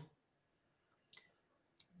 Sean.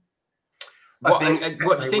 What do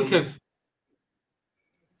you think of...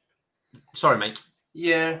 Sorry, mate.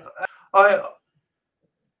 Yeah, I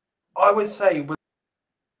would say with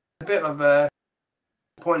a bit of a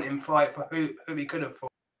disappointing fight for who he could have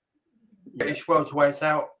fought. British welterweights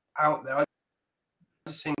out there. I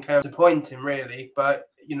just think disappointing, really. But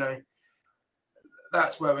you know,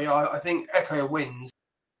 that's where we are. I think Echo wins,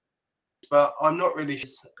 but I'm not really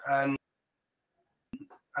sure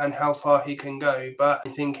and how far he can go. But I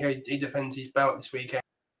think he defends his belt this weekend.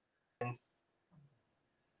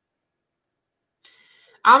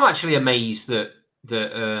 I'm actually amazed that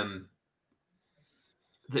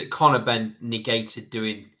Conor Benn negated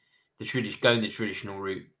going the traditional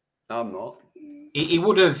route. I'm not. He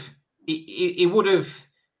would have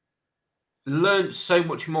learnt so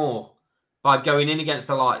much more by going in against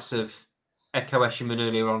the likes of Echo Escherman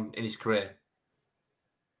earlier on in his career.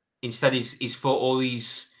 Instead, he's fought all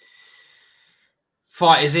these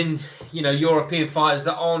fighters in, you know, European fighters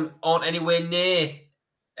that aren't anywhere near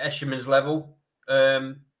Escherman's level.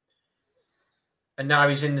 And now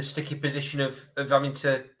he's in the sticky position of having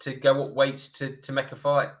to go up weights to make a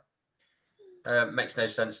fight. Makes no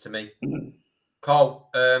sense to me.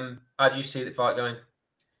 Carl, how do you see the fight going?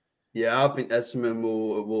 Yeah, I think Escherman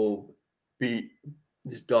will beat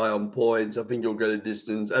this guy on points. I think he'll go the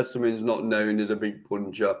distance. Esselman's not known as a big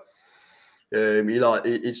puncher.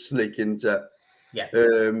 He's slick into. Yeah.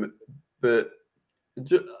 But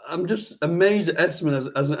I'm just amazed that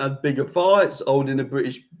Esselman hasn't had bigger fights holding a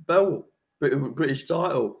British belt, British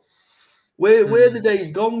title. Where the days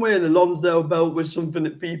gone where the Lonsdale belt was something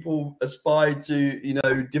that people aspire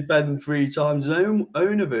to, defend 3 times and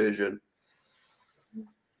own a version.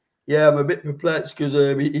 Yeah, I'm a bit perplexed because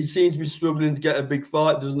he seems to be struggling to get a big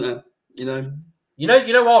fight, doesn't he? You know,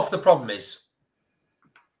 half the problem is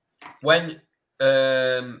when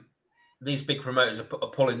these big promoters are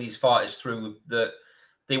pulling these fighters through that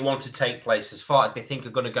they want to take places, fighters they think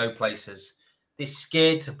are going to go places. They're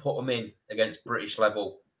scared to put them in against British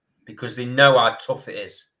level because they know how tough it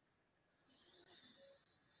is.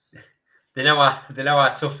 They know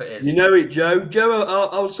how tough it is. You know it, Joe. Joe,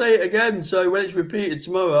 I'll say it again. So when it's repeated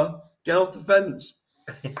tomorrow, get off the fence.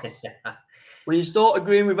 When you start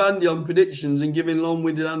agreeing with Andy on predictions and giving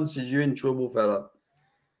long-winded answers, you're in trouble, fella.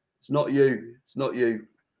 It's not you. It's not you.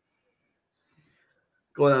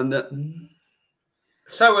 Go on, Andy.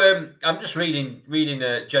 So I'm just reading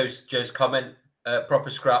Joe's comment. Proper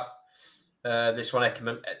scrap. This one,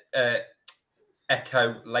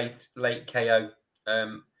 Echo late KO.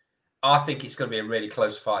 I think it's going to be a really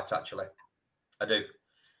close fight. Actually, I do.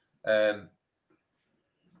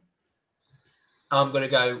 I'm going to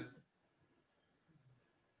go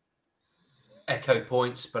Echo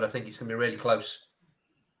points, but I think it's going to be really close.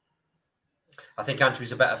 I think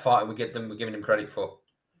Antwi's a better fighter. We're giving him credit for.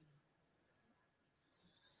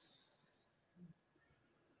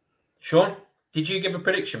 Sean, did you give a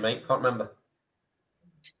prediction, mate? Can't remember.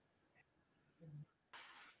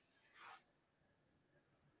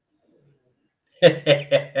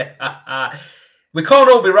 We can't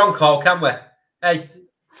all be wrong, Carl, can we? Hey.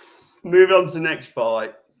 Moving on to the next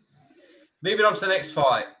fight. Moving on to the next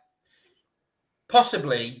fight.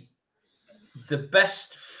 Possibly the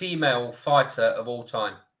best female fighter of all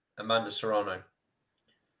time, Amanda Serrano.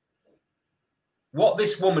 What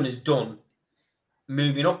this woman has done,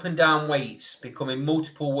 moving up and down weights, becoming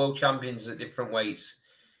multiple world champions at different weights,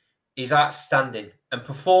 is outstanding. And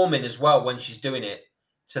performing as well when she's doing it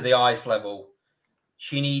to the highest level.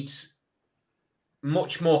 She needs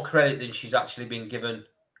much more credit than she's actually been given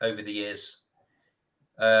over the years.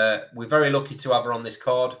 We're very lucky to have her on this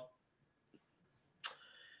card.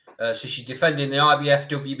 So she's defending the IBF,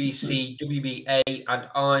 WBC, WBA, and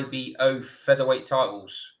IBO featherweight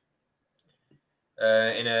titles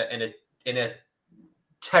in a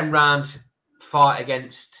 10-round fight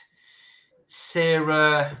against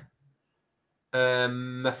Sarah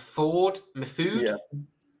Mahfoud. Yeah.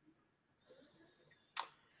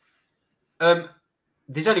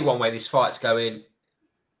 There's only one way this fight's going.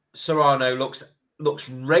 Serrano looks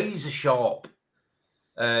razor sharp.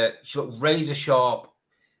 She looked razor sharp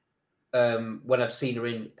when I've seen her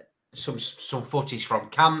in some footage from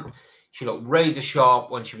camp. She looked razor sharp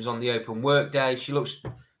when she was on the open work day. She's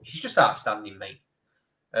just outstanding, mate.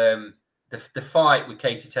 The fight with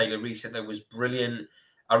Katie Taylor recently was brilliant.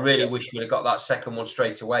 I really wish we'd have got that second one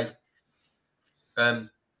straight away.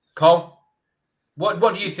 Carl,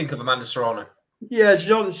 what do you think of Amanda Serrano? Yeah, she's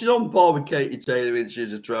on par with Katie Taylor, and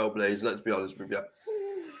she's a trailblazer. Let's be honest with you.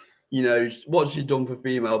 You know what she's done for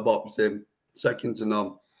female boxing, second to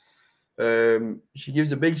none. She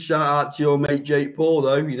gives a big shout out to your mate Jake Paul,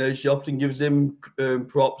 though. You know she often gives him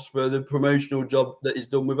props for the promotional job that he's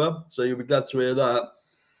done with her. So you'll be glad to hear that.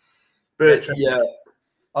 But yeah,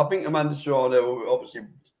 I think Amanda Serrano obviously.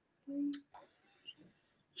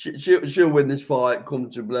 She'll win this fight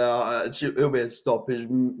comfortably. It'll be a stoppage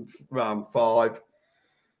round 5.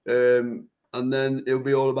 And then it'll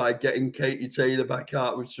be all about getting Katie Taylor back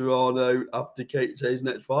out with Serrano after Katie Taylor's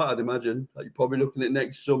next fight, I'd imagine. Like you're probably looking at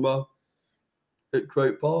next summer at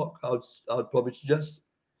Croke Park, I'd probably suggest.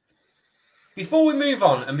 Before we move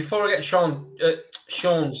on, and before I get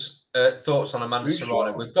Sean's thoughts on Amanda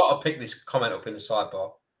Serrano, we've got to pick this comment up in the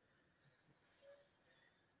sidebar.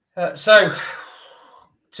 So...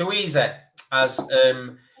 Tuiza has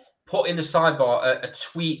put in the sidebar a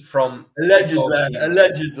tweet from... Allegedly.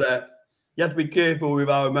 You have to be careful with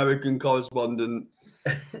our American correspondent.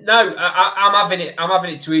 No, I'm having it. I'm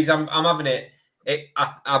having it, Tuiza. I'm having it.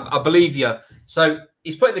 I believe you. So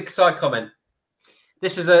he's put in the side comment.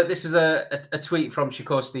 This is a tweet from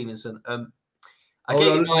Shakur Stevenson.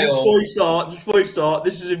 Before you start,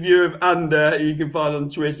 this is a view of Ander who you can find on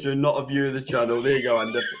Twitter and not a view of the channel. There you go,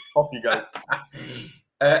 Ander. Off you go.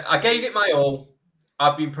 I gave it my all.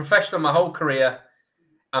 I've been professional my whole career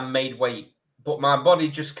and made weight, but my body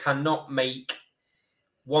just cannot make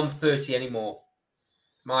 130 anymore.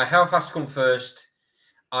 My health has to come first.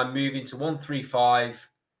 I'm moving to 135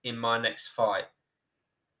 in my next fight.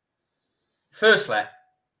 Firstly,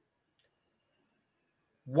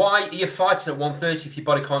 why are you fighting at 130 if your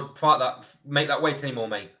body can't fight that, make that weight anymore,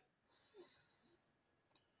 mate?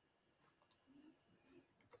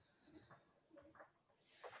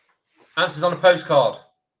 Answers on a postcard.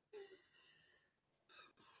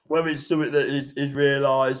 Whether it's something that is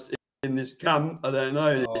realised in this camp, I don't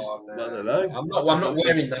know. Oh, no. I don't know. I'm not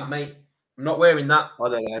wearing that, mate. I'm not wearing that. I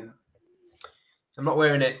don't know. I'm not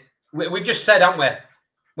wearing it. We've just said, haven't we?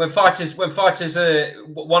 When fighters want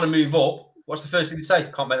to move up, what's the first thing they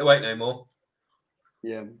say? Can't make the weight no more.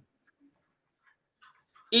 Yeah.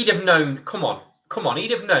 He'd have known. Come on.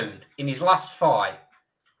 He'd have known in his last fight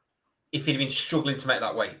if he'd been struggling to make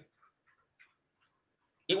that weight.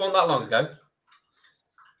 It wasn't that long ago.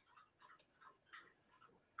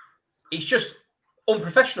 It's just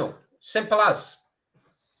unprofessional. Simple as.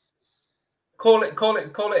 Call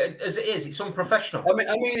it as it is. It's unprofessional. I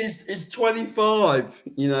mean, he's 25.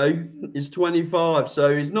 You know, he's 25,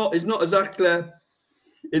 so he's not exactly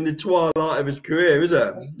in the twilight of his career, is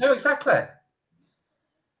it? No, exactly.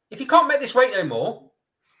 If you can't make this weight no more,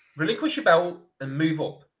 relinquish your belt and move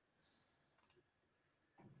up.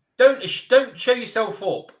 Don't show yourself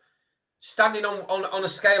up, standing on a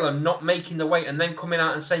scale and not making the weight, and then coming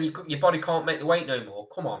out and saying your body can't make the weight no more.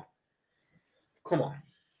 Come on.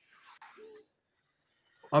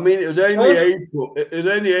 I mean, it was only April. It was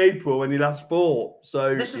only April when he last fought.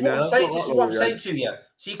 So this is what I'm saying. This is what I'm saying to you.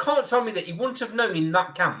 So you can't tell me that you wouldn't have known in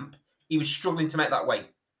that camp he was struggling to make that weight.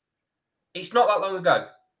 It's not that long ago.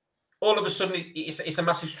 All of a sudden, it's a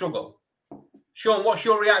massive struggle. Sean, what's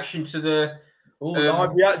your reaction to the?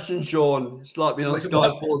 Live reaction, Sean. It's like being on Sky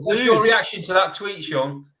Sports News. What's your reaction to that tweet,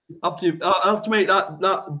 Sean? I have to make that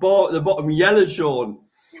bar at the bottom yellow, Sean.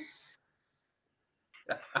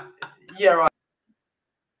 Yeah, right.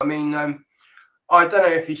 I mean, I don't know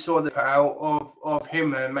if you saw the out of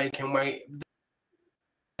him making weight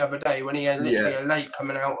the other day when he had literally a late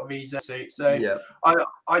coming out of his suit. So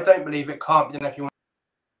I don't believe it can't be done if you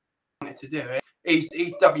wanted to do it. He's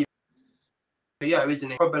WBO, isn't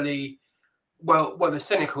he? Probably. Well, the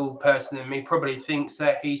cynical person in me probably thinks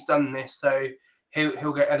that he's done this, so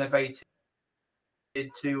he'll get elevated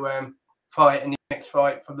to fight in the next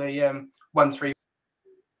fight for the 1-3.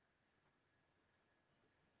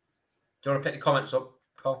 Do you want to pick the comments up,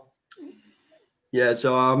 Carl? Yeah,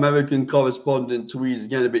 so our American correspondent tweets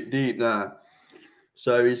getting a bit deep now.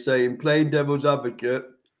 So he's saying, playing devil's advocate,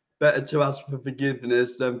 better to ask for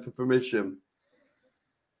forgiveness than for permission.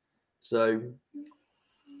 So,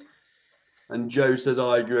 and Joe says,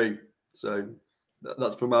 I agree. So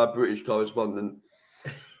that's from our British correspondent.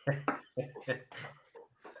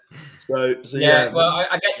 So yeah. Well,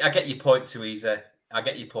 I get your point, Teresa. I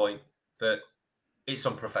get your point, but it's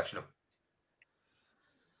unprofessional.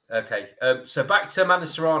 Okay, so back to Amanda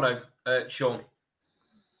Serrano, Sean.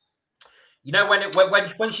 You know,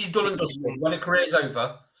 when she's done and dusted, when her career's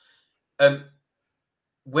over,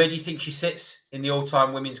 where do you think she sits in the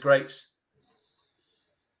all-time women's greats?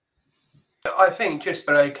 I think just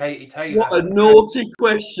below Katie Taylor. What a naughty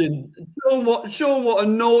question, Sean! What a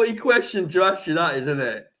naughty question to ask you that, isn't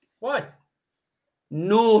it? Why?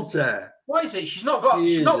 Naughty. Why is it? She's not got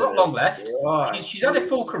long left. Right. She's had a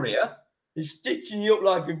full career. He's stitching you up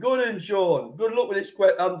like a gun, and Sean. Good luck with this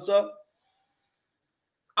quick answer.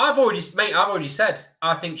 I've already said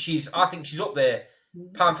I think she's up there,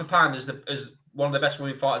 pound for pound, as one of the best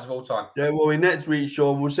women fighters of all time. Don't worry, next week,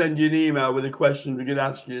 Sean, we'll send you an email with the questions we're going to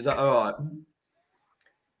ask you. Is that all right?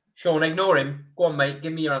 Sean, ignore him. Go on, mate.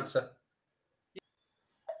 Give me your answer.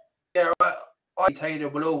 Yeah, Taylor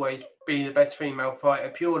will always be the best female fighter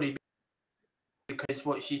purely because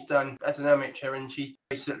what she's done as an amateur, and she's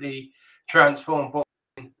basically transformed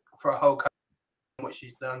boxing for a whole country. What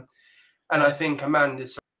she's done, and I think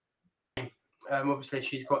Amanda's obviously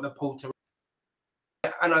she's got the pull to,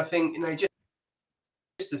 and I think just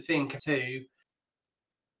to think too,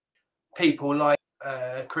 people like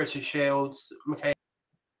Carissa Shields, Michaela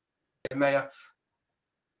Mayer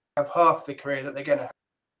have half the career that they're going to have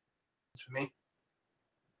for me.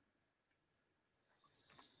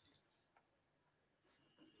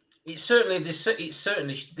 It's certainly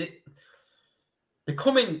they're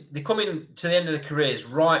coming to the end of the careers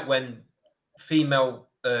right when female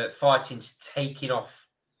fighting's taking off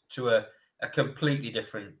to a completely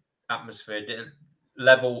different atmosphere,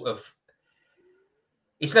 level of.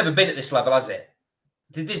 It's never been at this level, has it?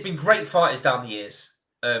 There's been great fighters down the years,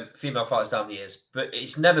 female fighters down the years, but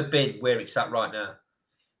it's never been where it's at right now.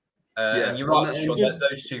 And you're right, Sean,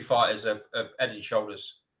 those two fighters are head and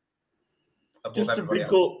shoulders. above Just to everybody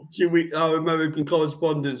pick else. up 2 week our American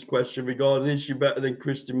correspondence question regarding is she better than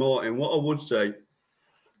Christy Martin? What I would say,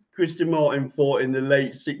 Christy Martin fought in the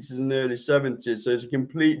late 60s and early 70s, so it's a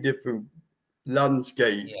complete different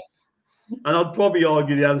landscape. Yeah. And I'd probably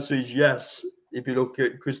argue the answer is yes, if you look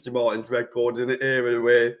at Christy Martin's record in an era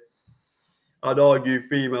where I'd argue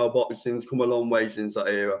female boxing's come a long way since that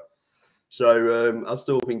era. So I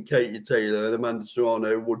still think Katie Taylor and Amanda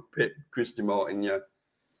Serrano would pick Christy Martin, yeah.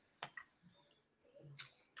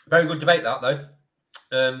 Very good debate, that, though.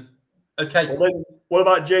 Okay. Well, then, what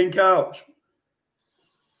about Jane Couch?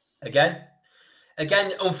 Again,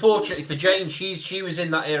 unfortunately for Jane, she was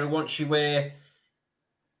in that era, wasn't she, where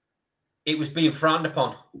it was being frowned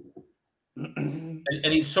upon. and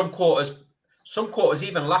in some quarters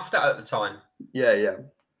even laughed at the time. Yeah, yeah.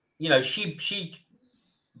 You know, she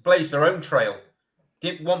blazed her own trail.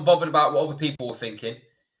 Wasn't bothered about what other people were thinking.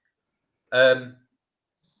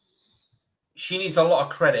 She needs a lot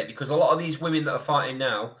of credit because a lot of these women that are fighting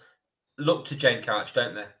now look to Jane Couch,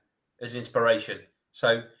 don't they, as inspiration.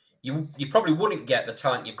 So you probably wouldn't get the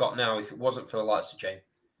talent you've got now if it wasn't for the likes of Jane.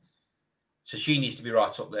 So she needs to be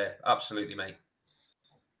right up there. Absolutely, mate.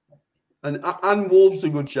 And Wolf's a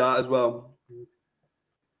good shot as well.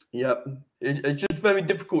 Yep. It's just very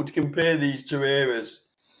difficult to compare these two eras.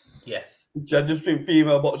 Yeah. I just think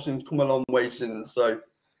female boxing's come a long way since. So,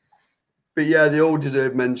 but yeah, they all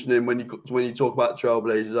deserve mentioning when you talk about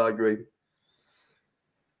trailblazers. I agree.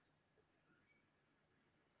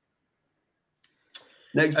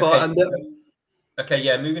 Next fight, Andy. Okay,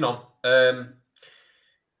 yeah, moving on.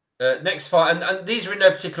 Next fight, and these are in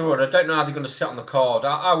no particular order. I don't know how they're going to sit on the card.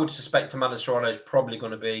 I would suspect Amanda Serrano is probably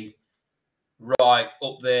going to be right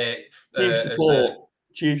up there.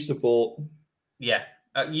 Chief support. Yeah,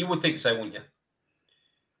 you would think so, wouldn't you?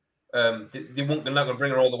 They're not going to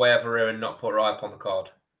bring her all the way over here and not put her up on the card.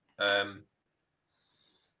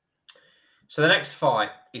 So the next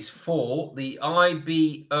fight is for the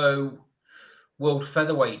IBO World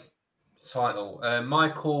Featherweight title.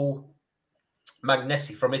 Michael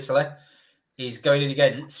Magnesi from Italy is going in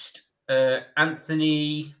against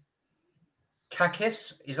Anthony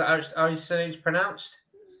Kakis. Is that how his surname's pronounced?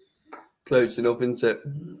 Close enough, isn't it?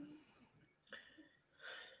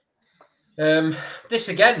 This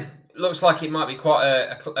again looks like it might be quite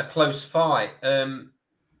a close fight.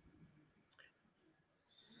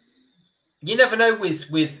 You never know with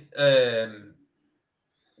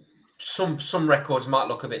some records might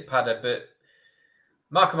look a bit padded, but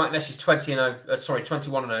Michael Magnesi is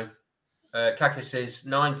 21-0. Kakis is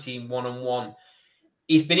 19-1-1.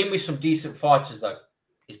 He's been in with some decent fighters, though.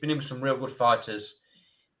 He's been in with some real good fighters.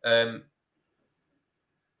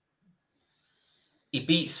 He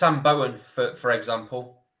beat Sam Bowen, for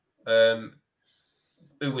example, who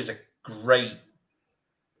was a great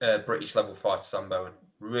British level fighter, Sam Bowen.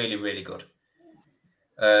 Really, really good.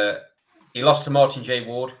 He lost to Martin J.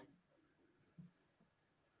 Ward.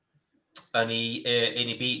 And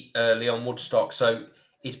he beat Leon Woodstock. So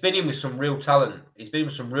he's been in with some real talent. He's been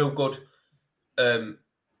with some real good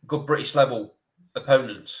British level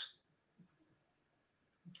opponents.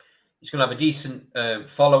 He's going to have a decent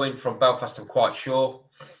following from Belfast, I'm quite sure.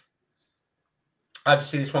 How do you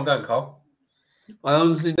see this one going, Carl? I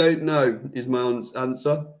honestly don't know is my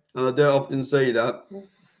answer. And I don't often say that.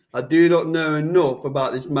 I do not know enough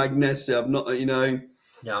about this Magnesi. I've not,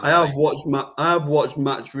 Yeah, I have watched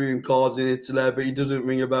matchroom cards in Italy, but he doesn't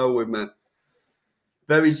ring a bell with me.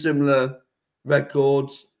 Very similar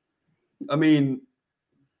records. I mean,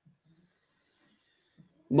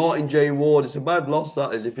 Martin J. Ward, it's a bad loss,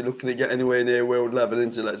 that is, if you're looking to get anywhere near world level,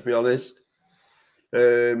 isn't it? Let's be honest.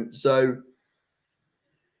 So,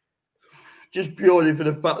 just purely for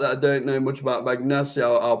the fact that I don't know much about Magnesi,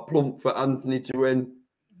 I'll plump for Anthony to win.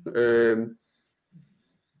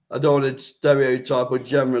 I don't want to stereotype or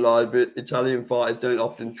generalise, but Italian fighters don't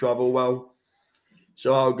often travel well.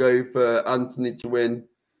 So I'll go for Anthony to win,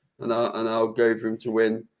 and I'll go for him to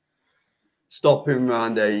win. Stop him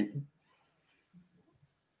round 8.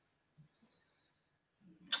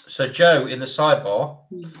 So Joe in the sidebar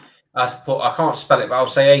has put, I can't spell it, but I'll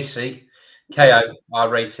say AC, KO, I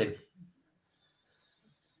rate him.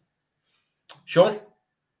 Sean?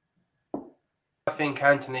 I think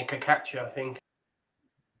Anthony Kakaccia, I think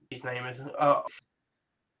his name is. Am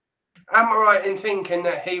I right in thinking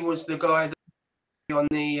that he was the guy that on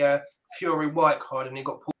the Fury White card and he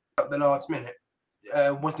got pulled up the last minute?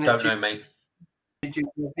 Wasn't it? Don't know, mate.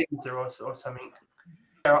 Or something.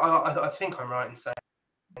 I think I'm right in saying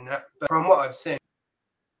that. But from what I've seen,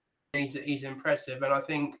 he's impressive, and I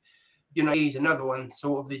think he's another one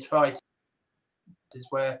sort of these fighters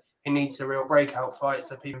where he needs a real breakout fight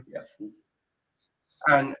so people. Yeah.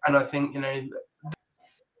 and I think, you know, and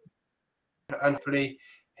hopefully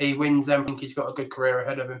he wins. I think he's got a good career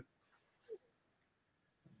ahead of him.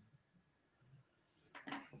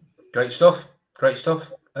 Great stuff. Great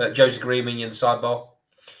stuff. Joe's agreeing with you in the sidebar.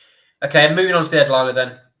 Okay, and moving on to the headliner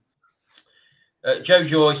then. Joe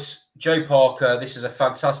Joyce, Joe Parker. This is a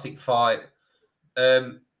fantastic fight.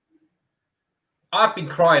 I've been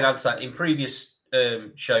crying out in previous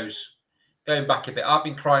shows, going back a bit. I've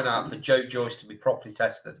been crying out for Joe Joyce to be properly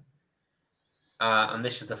tested. And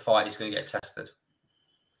this is the fight he's going to get tested.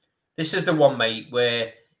 This is the one, mate,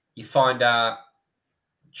 where you find out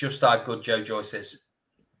just how good Joe Joyce is.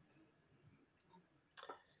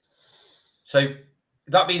 So,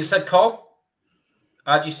 that being said, Carl,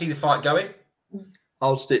 how do you see the fight going?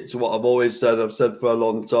 I'll stick to what I've always said. I've said for a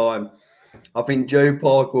long time. I think Joe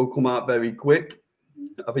Parker will come out very quick.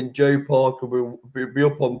 I think Joe Parker will be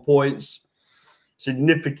up on points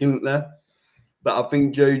significantly. But I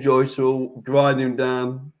think Joe Joyce will grind him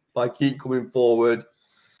down by keep coming forward.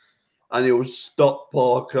 And he'll stop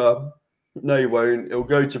Parker. No, he won't. He'll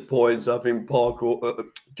go to points. I think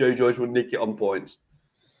Joe Joyce will nick it on points.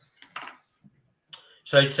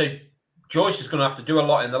 So Joyce is going to have to do a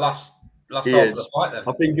lot in the last half of the fight then.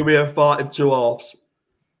 I think it'll be a fight of two halves.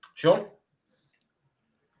 Sean?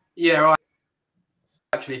 Yeah, I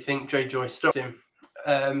actually think Joe Joyce stopped him.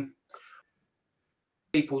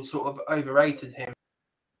 People sort of overrated him.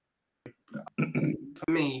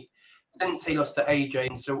 For me, since he lost to AJ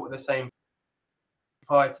and still the same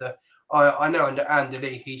fighter, I know under Andy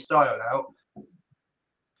Lee he styled out,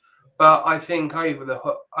 but I think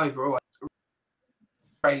overall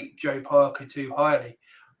I rate Joe Parker too highly.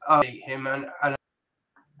 I beat him, and I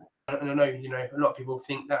know, you know, a lot of people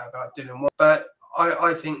think that about Dylan White, but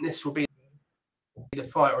I think this will be the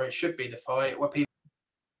fight, or it should be the fight, where people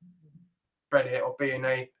spread it or being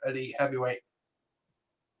a elite heavyweight.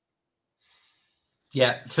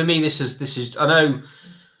 Yeah, for me, this is. I know,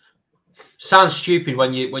 sounds stupid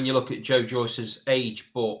when you look at Joe Joyce's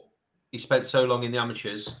age, but he spent so long in the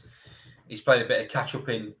amateurs. He's played a bit of catch up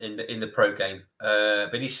in the pro game,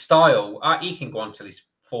 but his style, he can go on till he's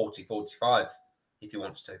 40, 45 if he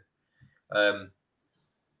wants to.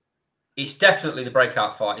 It's definitely the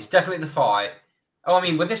breakout fight. It's definitely the fight. Oh, I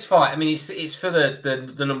mean, with this fight, I mean, it's for the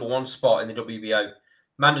 #1 spot in the WBO,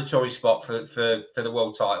 mandatory spot for the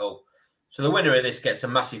world title. So the winner of this gets a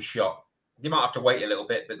massive shot. They might have to wait a little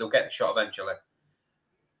bit, but they'll get the shot eventually.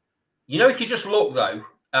 You know, if you just look though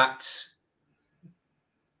at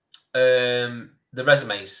the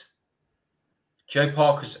resumes, Joe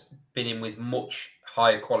Parker's been in with much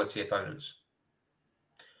higher quality opponents.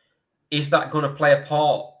 Is that going to play a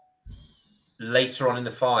part later on in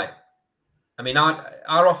the fight? I mean, how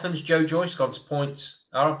often's Joe Joyce gone to points?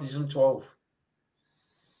 How often he's done 12?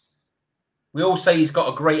 We all say he's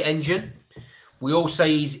got a great engine. We all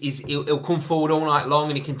say he'll come forward all night long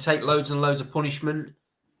and he can take loads and loads of punishment.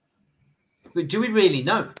 But do we really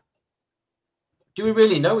know? Do we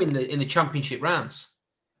really know in the championship rounds?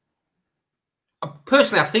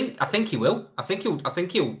 Personally, I think he will. I think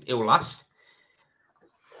he'll last.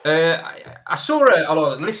 I saw I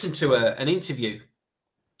listened to an interview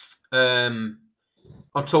on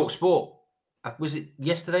Talk Sport. Was it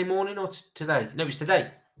yesterday morning or today? No, it was today.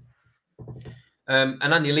 And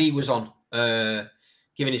Andy Lee was on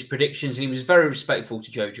giving his predictions, and he was very respectful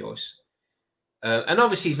to Joe Joyce. And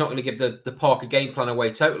obviously, he's not going to give the Parker game plan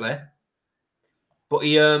away totally, but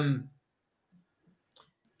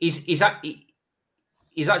he's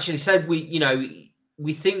actually said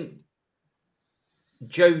we think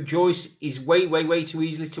Joe Joyce is way too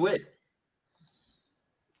easily to win,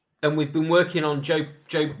 and we've been working on Joe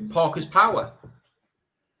Parker's power.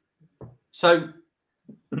 So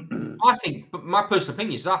I think, but my personal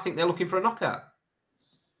opinion is, I think they're looking for a knockout.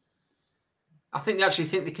 I think they actually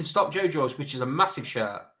think they can stop Joe Joyce, which is a massive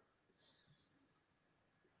shout.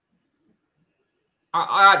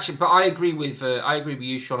 I agree with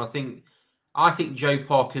you, Sean. I think Joe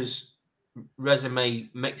Parker's resume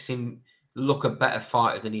makes him look a better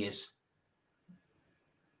fighter than he is.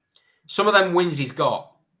 Some of them wins he's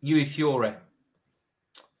got, Yui Fiore,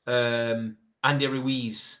 Andy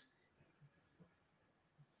Ruiz.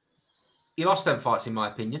 He lost them fights, in my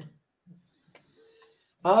opinion.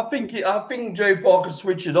 I think Joe Parker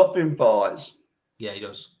switches off in fights. Yeah, he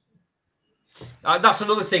does. That's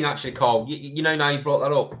another thing, actually, Carl. You know, now you brought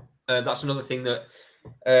that up. That's another thing that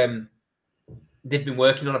they've been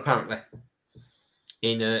working on, apparently,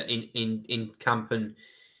 in camp, and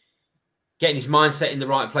getting his mindset in the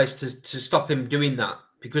right place to stop him doing that.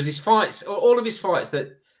 Because his fights, all of his fights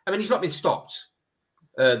he's not been stopped,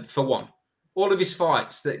 for one. All of his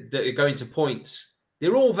fights that are going to points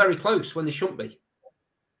They're all very close when they shouldn't be.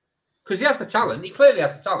 Because he has the talent. He clearly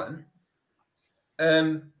has the talent.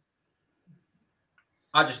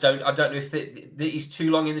 I don't know if he's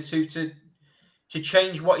too long in the tooth to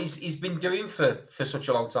change what he's been doing for such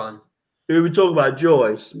a long time. Who are we talking about?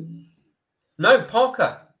 Joyce? No,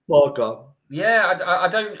 Parker. Parker. Yeah,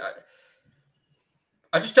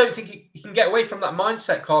 I just don't think he can get away from that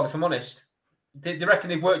mindset, Carl, if I'm honest. They reckon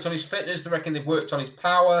they've worked on his fitness. They reckon they've worked on his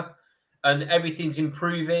power, and everything's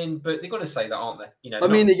improving. But they're going to say that, aren't they? You know. I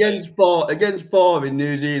mean, against Far in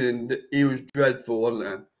New Zealand, he was dreadful,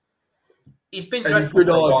 wasn't he? He's been and dreadful. you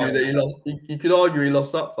could argue that he lost. You could argue he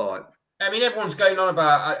lost that fight. I mean, everyone's going on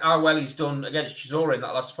about how well he's done against Chisora in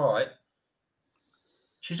that last fight.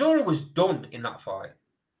 Chisora was done in that fight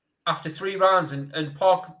after 3 rounds, and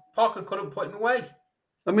Parker couldn't put him away.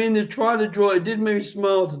 I mean, they're trying to draw. It did make me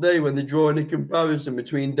smile today when they're drawing a comparison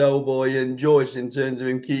between Del Boy and Joyce in terms of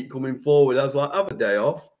him keep coming forward. I was like, have a day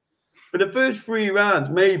off. For the first 3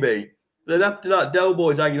 rounds, maybe. Then after that, Del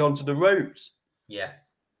Boy's hanging onto the ropes. Yeah.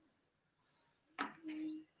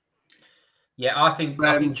 Yeah, I think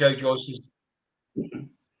Joe Joyce is.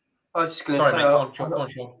 I was just going to say, go on,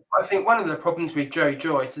 Sean. I think one of the problems with Joe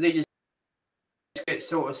Joyce is he just gets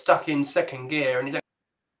sort of stuck in second gear and he's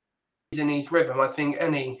in his rhythm. I think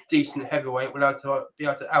any decent heavyweight will be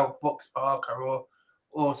able to outbox Parker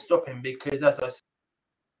or stop him because, as I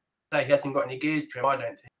say, he hasn't got any gears to him, I don't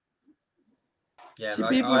think. Yeah,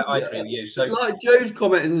 I agree with you. So, like Joe's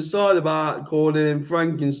commenting aside about calling him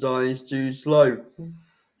Frankenstein, he's too slow.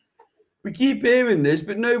 We keep hearing this,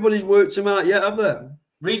 but nobody's worked him out yet, have they?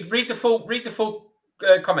 Read the full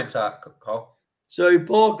comment out, Carl. So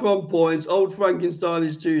Parker on points. Old Frankenstein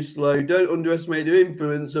is too slow. Don't underestimate the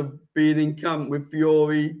influence of being in camp with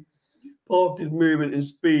Fury. Parker's movement and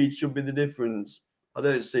speed should be the difference. I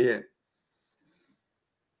don't see it.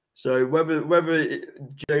 So whether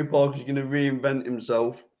Joe Parker's going to reinvent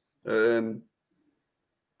himself,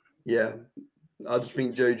 yeah, I just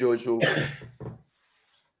think Joe Joyce will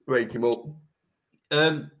break him up.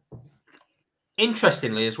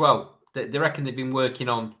 Interestingly, as well, they reckon they've been working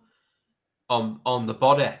on the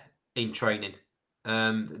body in training.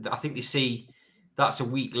 I think they see that's a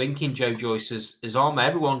weak link in Joe Joyce's armour.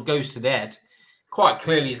 Everyone goes to the head. Quite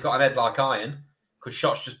clearly, he's got an head like iron because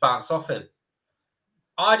shots just bounce off him.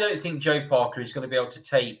 I don't think Joe Parker is going to be able to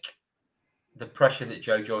take the pressure that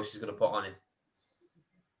Joe Joyce is going to put on him.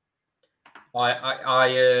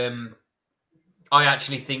 I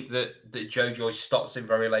actually think that Joe Joyce stops him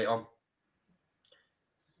very late on.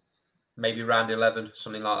 Maybe round 11,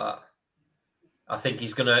 something like that. I think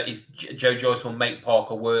Joe Joyce will make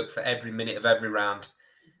Parker work for every minute of every round,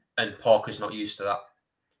 and Parker's not used to that.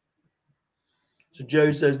 So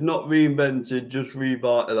Joe says, not reinvented, just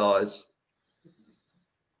revitalised.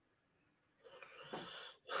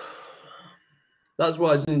 That's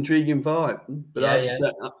why it's an intriguing fight. But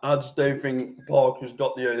I just don't think Parker's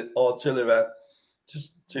got the artillery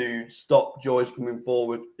to stop Joyce coming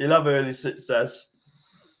forward. He'll have early success,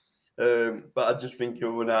 but I just think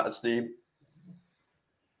he'll run out of steam.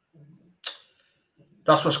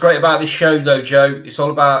 That's what's great about this show, though, Joe. It's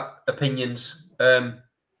all about opinions. I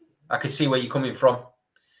can see where you're coming from.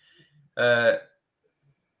 I'll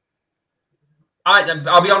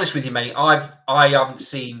be honest with you, mate. I haven't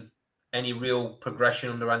seen any real progression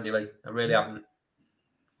under Andy Lee. I really haven't.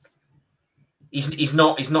 He's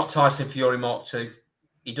not Tyson Fury Mark II.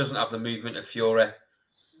 He doesn't have the movement of Fury.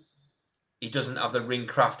 He doesn't have the ring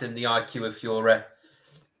craft and the IQ of Fury.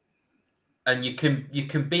 And you can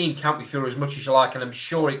be in camp with Fury as much as you like, and I'm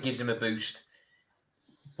sure it gives him a boost.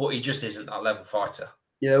 But he just isn't that level fighter.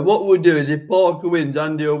 Yeah, what we'll do is if Parker wins,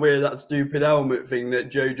 Andy will wear that stupid helmet thing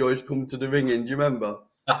that Joe Joyce come to the ring in. Do you remember?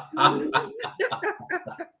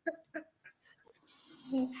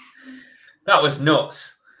 That was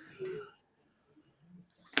nuts.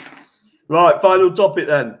 Right, final topic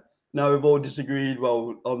then. Now we've all disagreed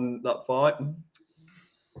on that fight.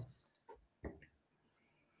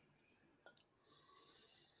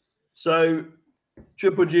 So,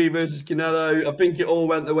 Triple G versus Canelo. I think it all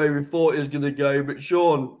went the way we thought it was going to go. But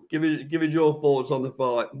Sean, give us your thoughts on the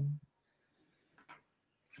fight.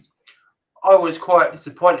 I was quite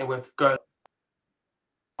disappointed with Go.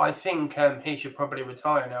 I think he should probably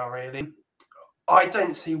retire now, really. I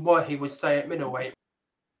don't see why he would stay at middleweight,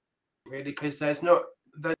 really, because there's not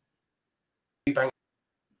the Bank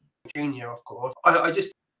Junior, of course. I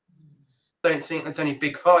just don't think there's any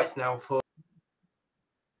big fights now for.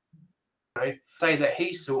 Say that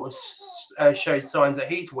he sort of shows signs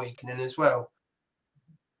that he's weakening as well.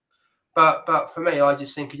 But for me, I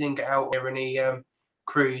just think he didn't get out there and he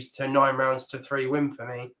cruised to 9 rounds to 3 win for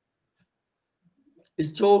me.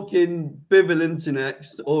 He's talking Bivol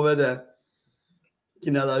next already.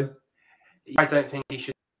 Canelo. I don't think he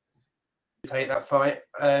should take that fight.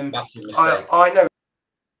 Massive mistake. I know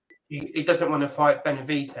he doesn't want to fight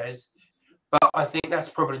Benavidez, but I think that's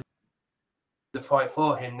probably the fight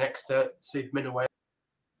for him next to super middleweight.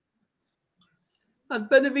 Has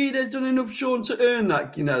Benavidez done enough, Sean, to earn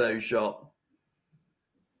that Canelo shot?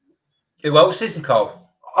 Who else is Nicole?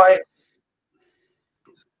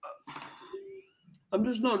 I'm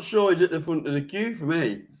just not sure he's at the front of the queue for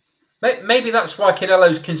me. Maybe that's why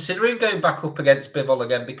Canelo's considering going back up against Bivol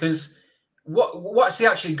again, because what's he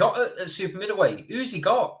actually got at super middleweight? Who's he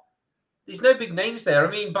got? There's no big names there. I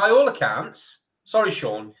mean, by all accounts, sorry,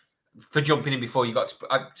 Sean, for jumping in before you got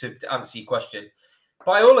to answer your question.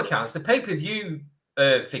 By all accounts, the pay-per-view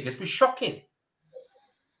figures were shocking.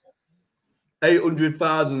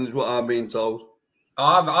 800,000 is what I'm being told.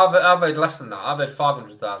 I've heard less than that. I've heard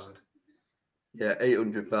 500,000. Yeah,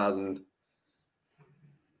 800,000.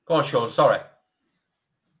 Go on, Sean. Sorry.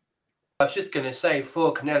 I was just going to say,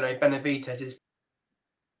 for Canelo, Benavidez is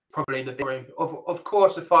probably the big room. Of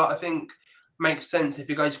course, the fight, I think, makes sense if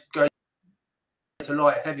you guys go to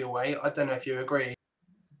light heavyweight. I don't know if you agree.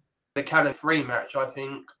 The Callum rematch, I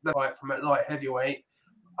think, the fight from at light heavyweight.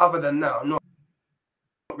 Other than that, I'm not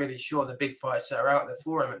really sure the big fights that are out there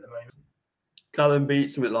for him at the moment. Callum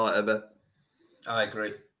beats him at light heavy. I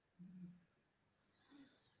agree.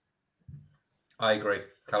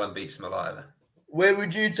 Callum beats him at light heavy. Where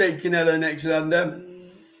would you take Canelo next, Lander?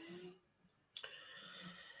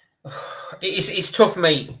 It's tough,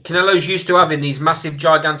 mate. Canelo's used to having these massive,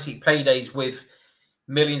 gigantic paydays with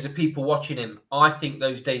millions of people watching him. I think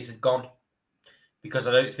those days have gone because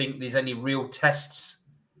I don't think there's any real tests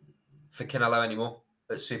for Canelo anymore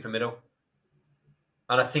at super middle.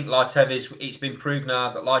 And I think light heavies, it's been proved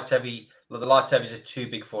now that the light heavies are too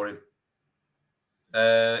big for him.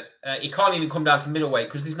 He can't even come down to middleweight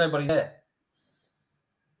because there's nobody there.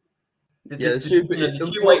 The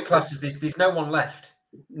two weight classes, there's no one left.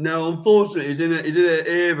 No, unfortunately, he's in an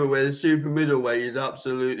era where the super middleweight is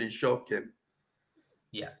absolutely shocking.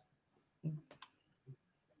 Yeah.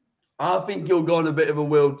 I think he'll go on a bit of a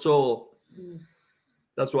world tour.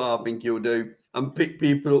 That's what I think he'll do. And pick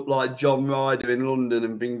people up like John Ryder in London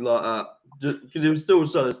and things like that. Just because he'll still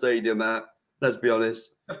sell a stadium out, let's be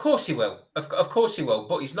honest. Of course he will. Of course he will.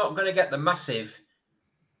 But he's not going to get the massive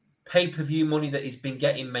pay-per-view money that he's been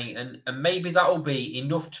getting, mate. And maybe that'll be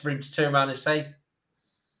enough for him to turn around and say,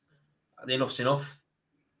 enough's enough.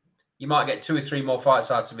 You might get 2 or 3 more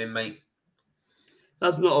fights out of him, mate.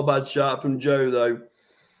 That's not a bad shot from Joe, though.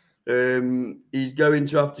 He's going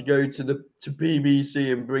to have to go to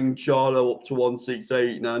PBC and bring Charlo up to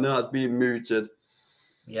 168 now. Now it's being mooted.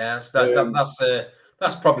 Yeah, so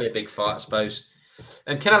that's probably a big fight, I suppose.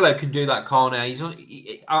 And Canelo can do that, can't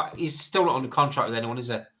he? He's still not under contract with anyone, is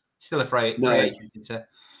he? Still a free agent, isn't he?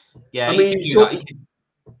 Yeah, I mean,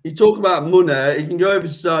 you talk about money. He can go over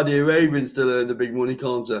to Saudi Arabia and still earn the big money,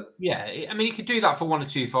 can't he? Yeah, I mean, he could do that for 1 or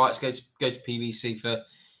 2 fights. Go to PBC for,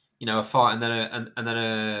 a fight and then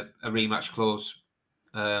a rematch clause.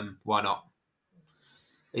 Why not?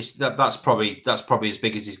 That's probably as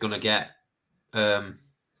big as he's going to get.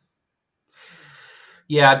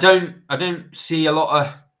 Yeah, I don't see a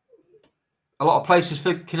lot of places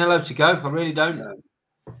for Canelo to go. I really don't. No.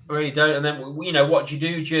 I really don't. And then what do you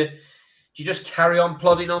do? Do you just carry on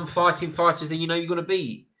plodding on, fighting fighters that you're going to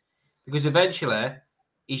beat? Because eventually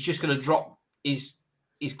he's just going to drop his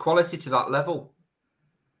quality to that level.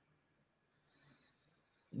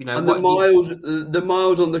 And the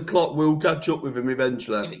miles on the clock will catch up with him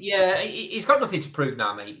eventually. Yeah, he's got nothing to prove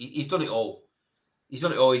now, mate. He's done it all. He's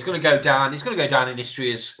done it all. He's going to go down. He's going to go down in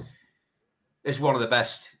history as one of the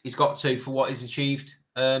best. He's got to for what he's achieved.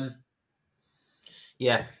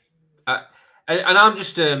 Yeah, and I'm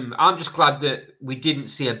just glad that we didn't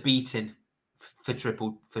see a beating for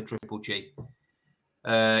Triple G.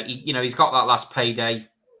 He's got that last payday.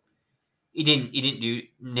 He didn't do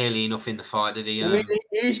nearly enough in the fight, did he? I mean,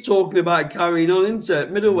 he's talking about carrying on into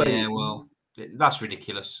middleweight. Yeah, well, that's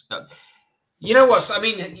ridiculous. You know what? I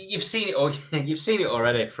mean, you've seen it, or you've seen it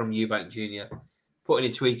already from Eubank Jr. putting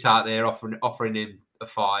a tweet out there offering him a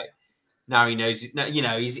fight. Now he knows.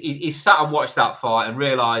 He's sat and watched that fight and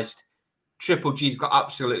realised Triple G's got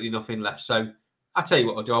absolutely nothing left. So I tell you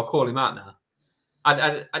what I'll do. I'll call him out now.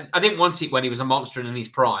 I didn't want it when he was a monster and in his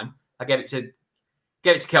prime. I gave it to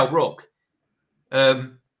Kell Brook.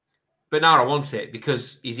 But now I want it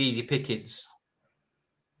because he's easy pickings.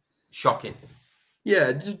 Shocking.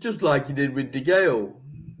 Yeah, just like he did with De Gale.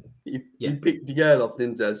 He picked De Gale off,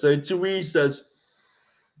 didn't he? So Tui says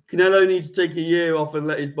Canelo needs to take a year off and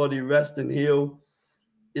let his body rest and heal.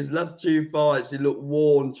 his last 2 fights, he looked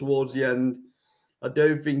worn towards the end. I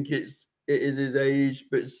don't think it is his age,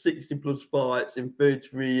 but 60+ fights in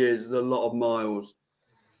 33 years is a lot of miles.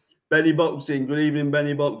 Benny Boxing, good evening,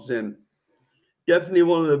 Benny Boxing. Definitely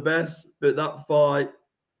one of the best, but that fight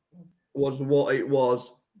was what it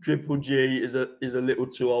was. Triple G is a little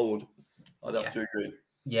too old. I'd have to agree.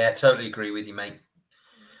 Yeah, totally agree with you, mate.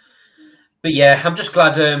 But yeah, I'm just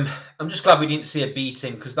glad we didn't see a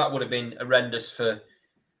beating, because that would have been horrendous for.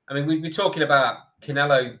 I mean, we'd be talking about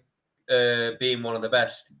Canelo being one of the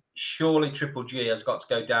best. Surely Triple G has got to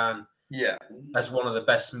go down. Yeah, as one of the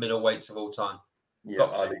best middleweights of all time. Yeah,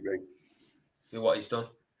 I'd agree. With what he's done.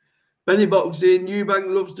 Benny Boxing,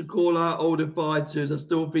 Eubank loves to call out older fighters. I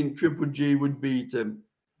still think Triple G would beat him.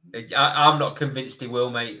 I'm not convinced he will,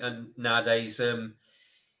 mate. And nowadays,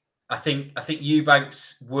 I think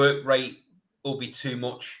Eubank's work rate will be too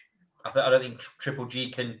much. I don't think Triple G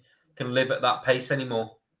can live at that pace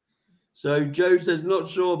anymore. So Joe says, not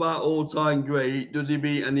sure about all-time great. Does he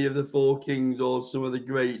beat any of the 4 Kings or some of the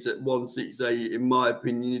greats at 168? In my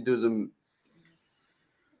opinion, he doesn't.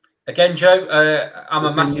 Again, Joe, I'm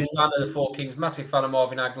a massive fan of the 4 Kings, massive fan of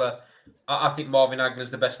Marvin Hagler. I think Marvin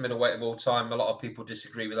Hagler's the best middleweight of all time. A lot of people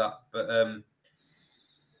disagree with that, but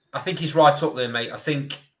I think he's right up there, mate. I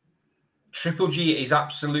think Triple G, at his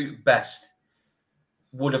absolute best,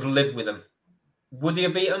 would have lived with him. Would he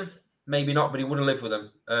have beat him? Maybe not, but he would have lived with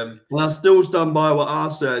him. Well, I still stand by what I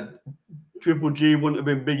said. Triple G wouldn't have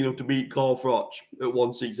been big enough to beat Carl Froch at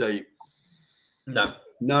 168. No.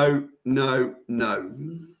 No, no, no.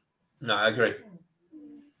 No, I agree.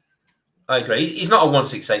 I agree. He's not a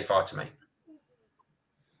 168 fighter, mate.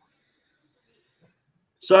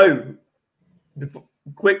 So,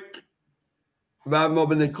 quick round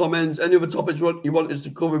mob in the comments. Any other topics you want us to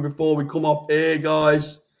cover before we come off here,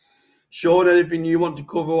 guys? Sean, anything you want to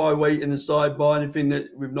cover while I wait in the sidebar? Anything that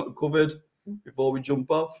we've not covered before we jump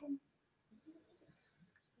off?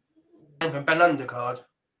 Ben undercard.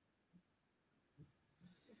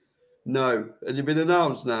 No. Has it been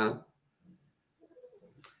announced now?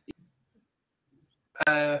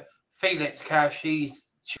 Felix Cash,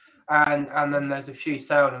 and then there's a few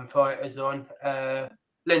Southern fighters on.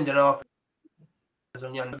 Lyndon Arthur is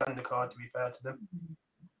on the undercard, to be fair to them.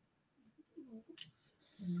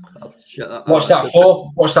 What's that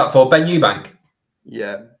for? What's that for? Ben Eubank?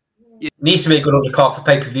 Yeah. Needs to be a good undercard for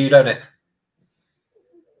pay-per-view, don't it?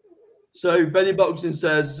 So Benny Boxing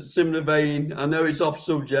says, similar vein, I know it's off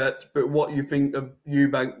subject, but what you think of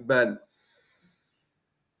Eubank, Ben?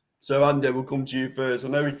 So Andy, we'll come to you first. I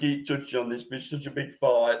know we keep touching on this, but it's such a big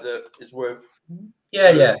fight that it's worth.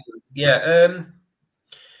 Yeah.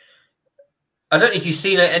 I don't know if you've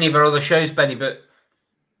seen any of our other shows, Benny, but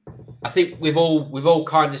I think we've all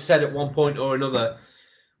kind of said at one point or another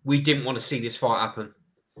we didn't want to see this fight happen.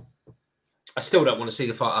 I still don't want to see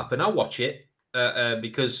the fight happen. I'll watch it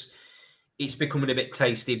because it's becoming a bit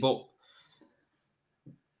tasty, but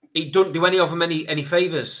it doesn't do any of them any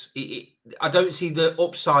favours. I don't see the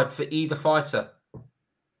upside for either fighter.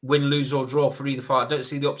 Win, lose or draw for either fighter. I don't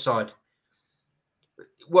see the upside.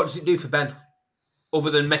 What does it do for Ben?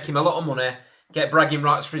 Other than make him a lot of money, get bragging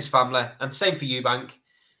rights for his family, and same for Eubank.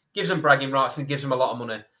 Gives them bragging rights and gives them a lot of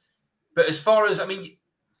money. But as far as, I mean,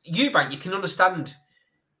 Eubank, you can understand.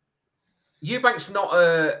 Eubank's not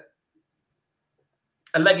a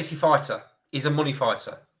legacy fighter. He's a money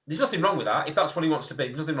fighter. There's nothing wrong with that. If that's what he wants to be,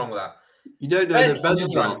 there's nothing wrong with that. You don't know that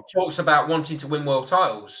Ben talks about wanting to win world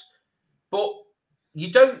titles, but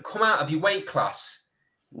you don't come out of your weight class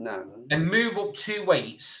and move up 2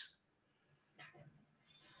 weights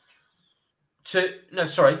to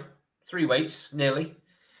 3 weights nearly.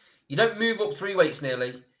 You don't move up 3 weights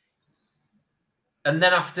nearly and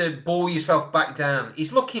then have to ball yourself back down.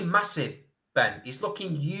 He's looking massive, Ben. He's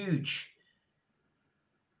looking huge.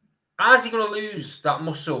 How's he going to lose that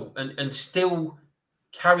muscle and still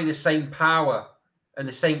carry the same power and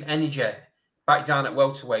the same energy back down at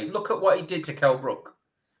welterweight? Look at what he did to Kell Brook.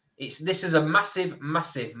 This is a massive,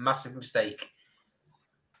 massive, massive mistake.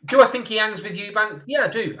 Do I think he hangs with Eubank? Yeah, I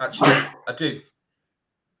do, actually. I do.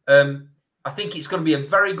 I think it's going to be a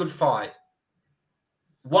very good fight.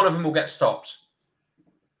 One of them will get stopped.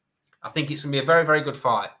 I think it's going to be a very, very good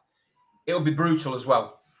fight. It'll be brutal as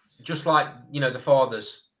well, just like, the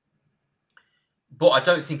fathers. But I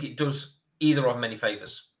don't think it does either of them any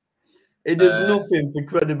favours. It does nothing for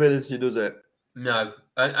credibility, does it? No,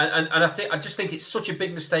 and I just think it's such a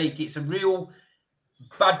big mistake. It's a real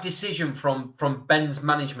bad decision from Ben's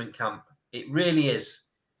management camp. It really is.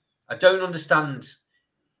 I don't understand.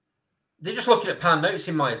 They're just looking at pound notes,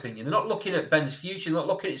 in my opinion. They're not looking at Ben's future. They're not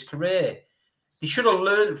looking at his career. They should have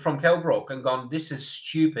learned from Kell Brook and gone, this is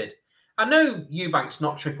stupid. I know Eubank's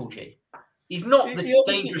not Triple G. He's not the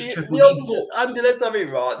dangerous Triple G. Andy, let's have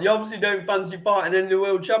it right. They obviously don't fancy fighting any of the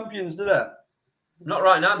world champions, do they? Not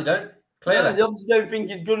right now, they don't. Clearly. No, they obviously don't think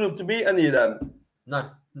he's good enough to beat any of them. No,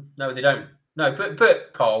 they don't. No,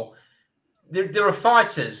 but Cole, there are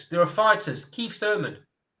fighters. There are fighters. Keith Thurman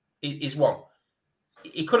is one.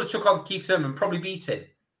 He could have took on Keith Thurman, probably beat him,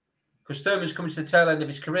 because Thurman's coming to the tail end of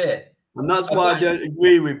his career. And that's why I don't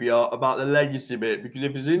agree with you about the legacy bit, because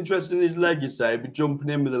if he's interested in his legacy, he'd be jumping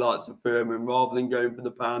in with the likes of Thurman rather than going for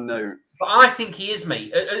the pound note. But I think he is,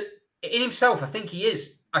 mate. In himself, I think he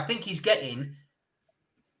is. I think he's getting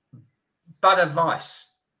bad advice.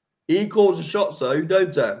 He calls the shots, though,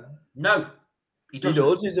 don't he? No, he doesn't. He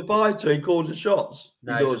does. He's a fighter. He calls the shots.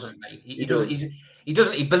 No, he doesn't, mate. He doesn't. He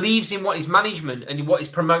doesn't. He believes in what his management and what his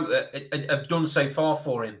promoter have done so far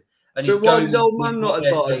for him. And but why does old man not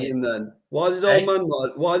advising him then? Why does old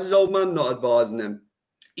man not advising him?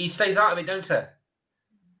 He stays out of it, don't he?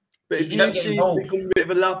 But if you see him become a bit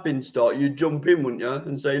of a laughing stock, you jump in, wouldn't you,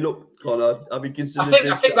 and say, "Look, Connor, have you considered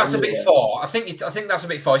this?" I think that's a bit far. I think that's a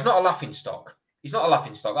bit far. He's not a laughing stock. He's not a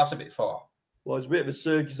laughing stock. That's a bit far. Well, it's a bit of a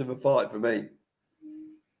circus of a fight for me.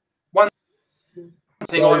 One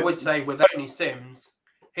thing I would say with Tony Sims,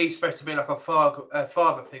 he's supposed to be like a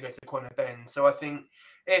father figure to Conor Ben. So I think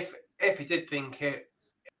if he did think it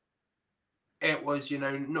was,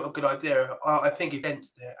 not a good idea, I think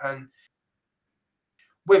against it. And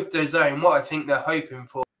with DAZN, what I think they're hoping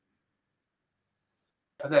for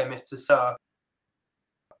them is to start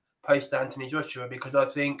post Anthony Joshua, because I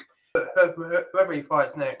think whoever he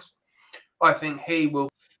fights next, I think he will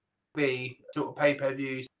be sort of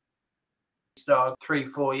pay-per-view star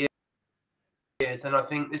 3-4 years, and I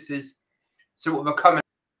think this is sort of a coming,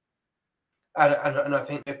 and I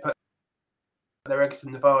think they put their eggs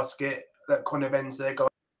in the basket that Conor Ben's there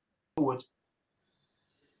going forward.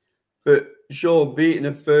 But sure, beating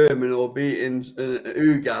a Furman or beating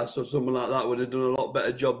Ugas or someone like that would have done a lot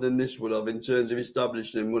better job than this would have in terms of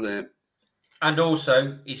establishing him, wouldn't it? And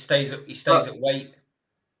also, he stays at weight.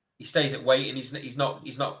 He stays at weight, and he's not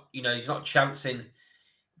chancing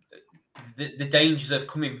the dangers of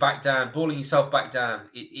coming back down, balling yourself back down.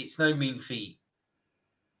 It's no mean feat.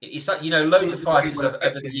 It's like, loads of fighters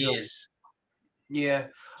over the years. Yeah,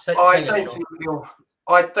 I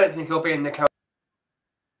don't think he'll be in the Kell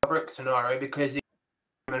Brook scenario, because he's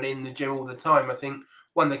in the gym all the time. I think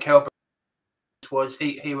one of the Kell Brooks was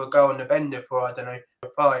he would go on the bender for, I don't know, a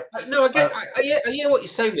fight. No, I hear what you're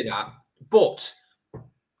saying with that, but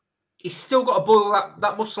he's still got to boil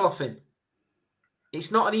that muscle off him.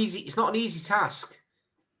 It's not an easy task.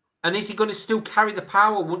 And is he going to still carry the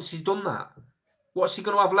power once he's done that? What's he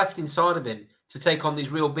going to have left inside of him to take on these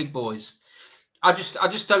real big boys? I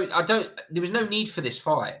don't. There was no need for this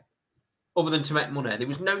fight, other than to make money. There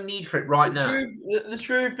was no need for it right now. The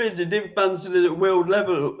truth is, they didn't fancy the world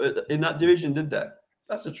level in that division, did they?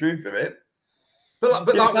 That's the truth of it. But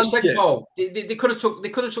like we said, Paul, they could have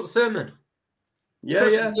took Thurman.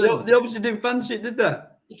 Yeah. They obviously didn't fancy it, did they?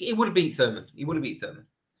 He would have beat Thurman.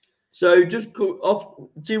 So just off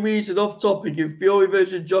 2 weeks and off topic, if Fury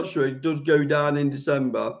versus Joshua does go down in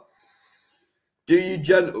December, do you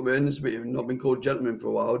gentlemen, we've not been called gentlemen for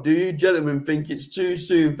a while, do you gentlemen think it's too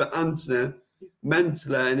soon for Anthony,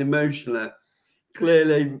 mentally and emotionally,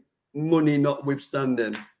 clearly money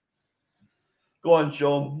notwithstanding? Go on,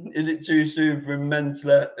 Sean. Is it too soon for him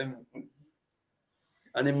mentally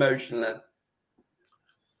and emotionally?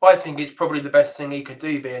 I think it's probably the best thing he could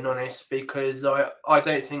do, being honest, because I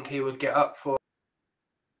don't think he would get up for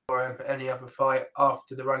any other fight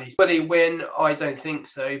after the run. Will he win? I don't think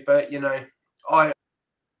so, but I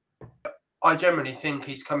generally think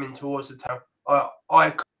he's coming towards the town.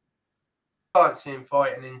 I can't see him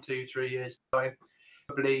fighting in 2-3 years' time.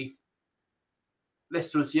 Probably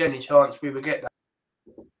this was the only chance we would get that.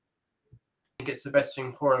 I think it's the best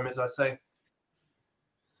thing for him, as I say.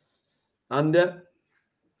 Andy?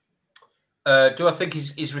 Do I think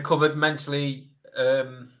he's recovered mentally?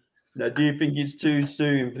 No, do you think it's too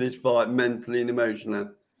soon for this fight mentally and emotionally?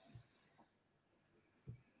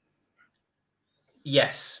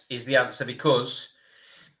 Yes, is the answer, because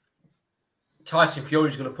Tyson Fury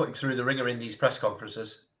is going to put him through the ringer in these press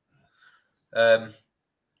conferences. Yeah,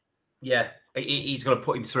 he's going to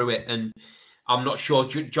put him through it, and I'm not sure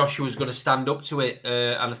Joshua's going to stand up to it.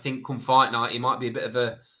 And I think come fight night, he might be a bit of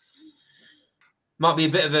a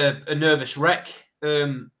nervous wreck. I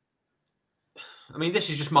mean, this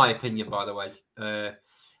is just my opinion, by the way.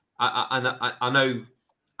 I know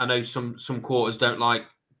some quarters don't like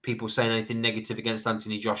people saying anything negative against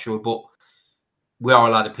Anthony Joshua, but we are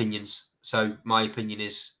allowed opinions. So my opinion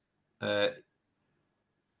is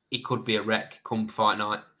it could be a wreck come fight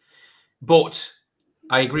night. But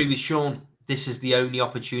I agree with Sean. This is the only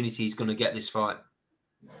opportunity he's going to get this fight.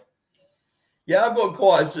 Yeah, I've got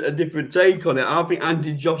quite a different take on it. I think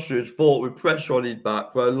Andy Joshua's fought with pressure on his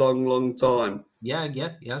back for a long, long time. Yeah,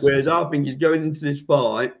 yes. Whereas I think he's going into this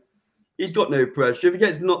fight, he's got no pressure. If he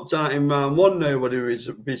gets knocked out in round one, nobody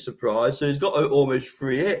would be surprised. So he's got almost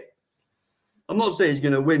free hit. I'm not saying he's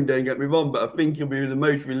going to win, don't get me wrong, but I think he'll be the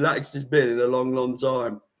most relaxed he's been in a long, long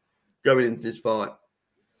time going into this fight.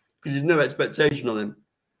 Because there's no expectation on him.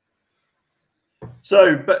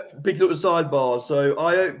 So, picking up the sidebar. So,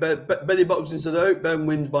 I hope Benny Boxing said, I hope Ben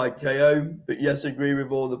wins by KO. But yes, agree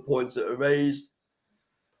with all the points that are raised.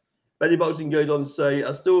 Benny Boxing goes on to say,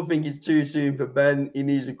 I still think it's too soon for Ben. He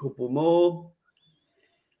needs a couple more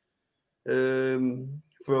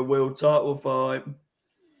for a world title fight.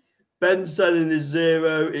 Ben selling is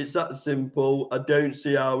 0. It's that simple. I don't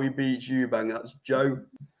see how he beats Eubank. That's Joe.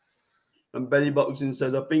 And Benny Boxing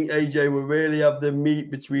says, I think AJ will really have the meat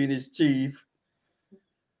between his teeth.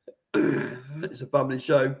 It's a family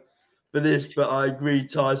show for this, but I agree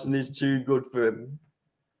Tyson is too good for him.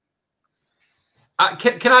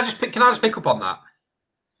 Can I just pick up on that?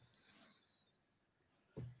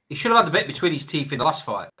 He should have had the bit between his teeth in the last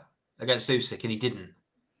fight against Usyk, and he didn't.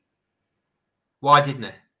 Why didn't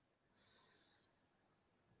he?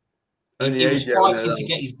 He was fighting to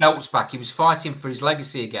get his belts back. He was fighting for his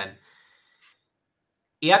legacy again.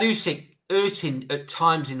 He had Usyk hurting at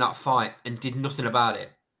times in that fight and did nothing about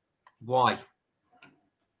it. Why?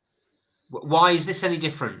 Why is this any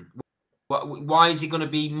different? Why is he going to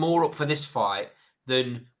be more up for this fight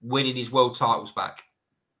than winning his world titles back?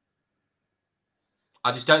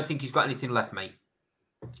 I just don't think he's got anything left, mate,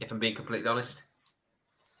 if I'm being completely honest.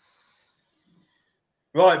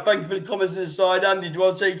 Right, thank you for the comments inside. Andy, do you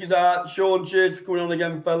want to take us out? Sean, cheers for coming on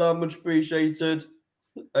again, fella. Much appreciated.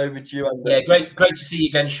 Over to you, Andy. Yeah, great to see you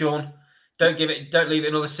again, Sean. Don't leave it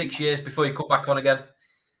another 6 years before you come back on again.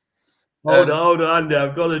 Hold on, Andy.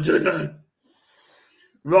 I've got to do that.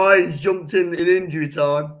 Ryan jumped in injury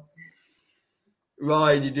time.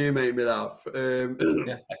 Ryan, you do make me laugh.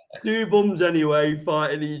 Two bums anyway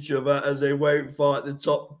fighting each other as they won't fight the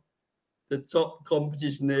top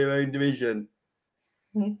competition in their own division.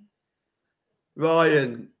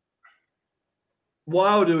 Ryan,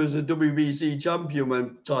 Wilder was a WBC champion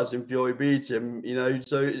when Tyson Fury beat him, you know,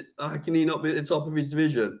 so how can he not be at the top of his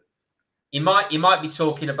division? You might be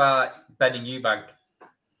talking about Ben and Eubank.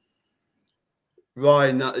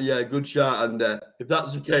 Ryan, yeah, good shout, Andy. If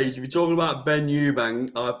that's the case, if you're talking about Ben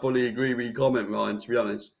Eubank, I fully agree with your comment, Ryan, to be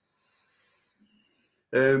honest.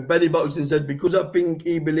 Benny Boxing said, because I think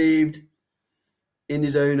he believed in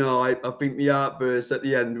his own eye, I think the outburst at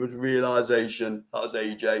the end was realisation. That was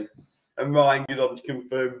AJ. And Ryan goes on to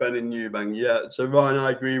confirm Ben and Eubank. Yeah, so Ryan,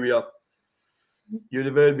 I agree with you. You'd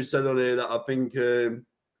have heard me said on here that I think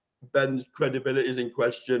Ben's credibility is in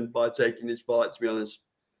question by taking this fight, to be honest,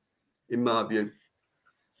 in my view.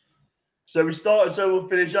 So we started, so we'll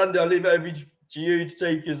finish. Andy, I'll leave it over to you to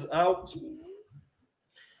take us out.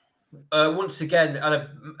 Once again, and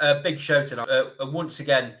a big show tonight. Once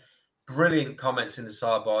again, brilliant comments in the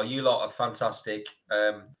sidebar. You lot are fantastic.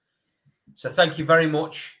 So thank you very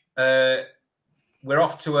much. We're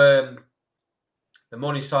off to the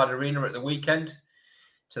Morningside Arena at the weekend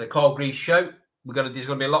to the Carl Greaves show. There's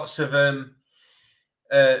going to be lots of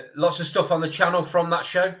stuff on the channel from that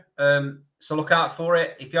show. So look out for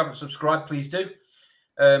it. If you haven't subscribed, please do.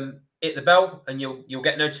 Hit the bell and you'll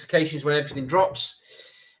get notifications when everything drops.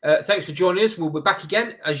 Thanks for joining us. We'll be back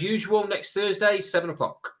again as usual next Thursday, 7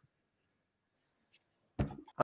 o'clock.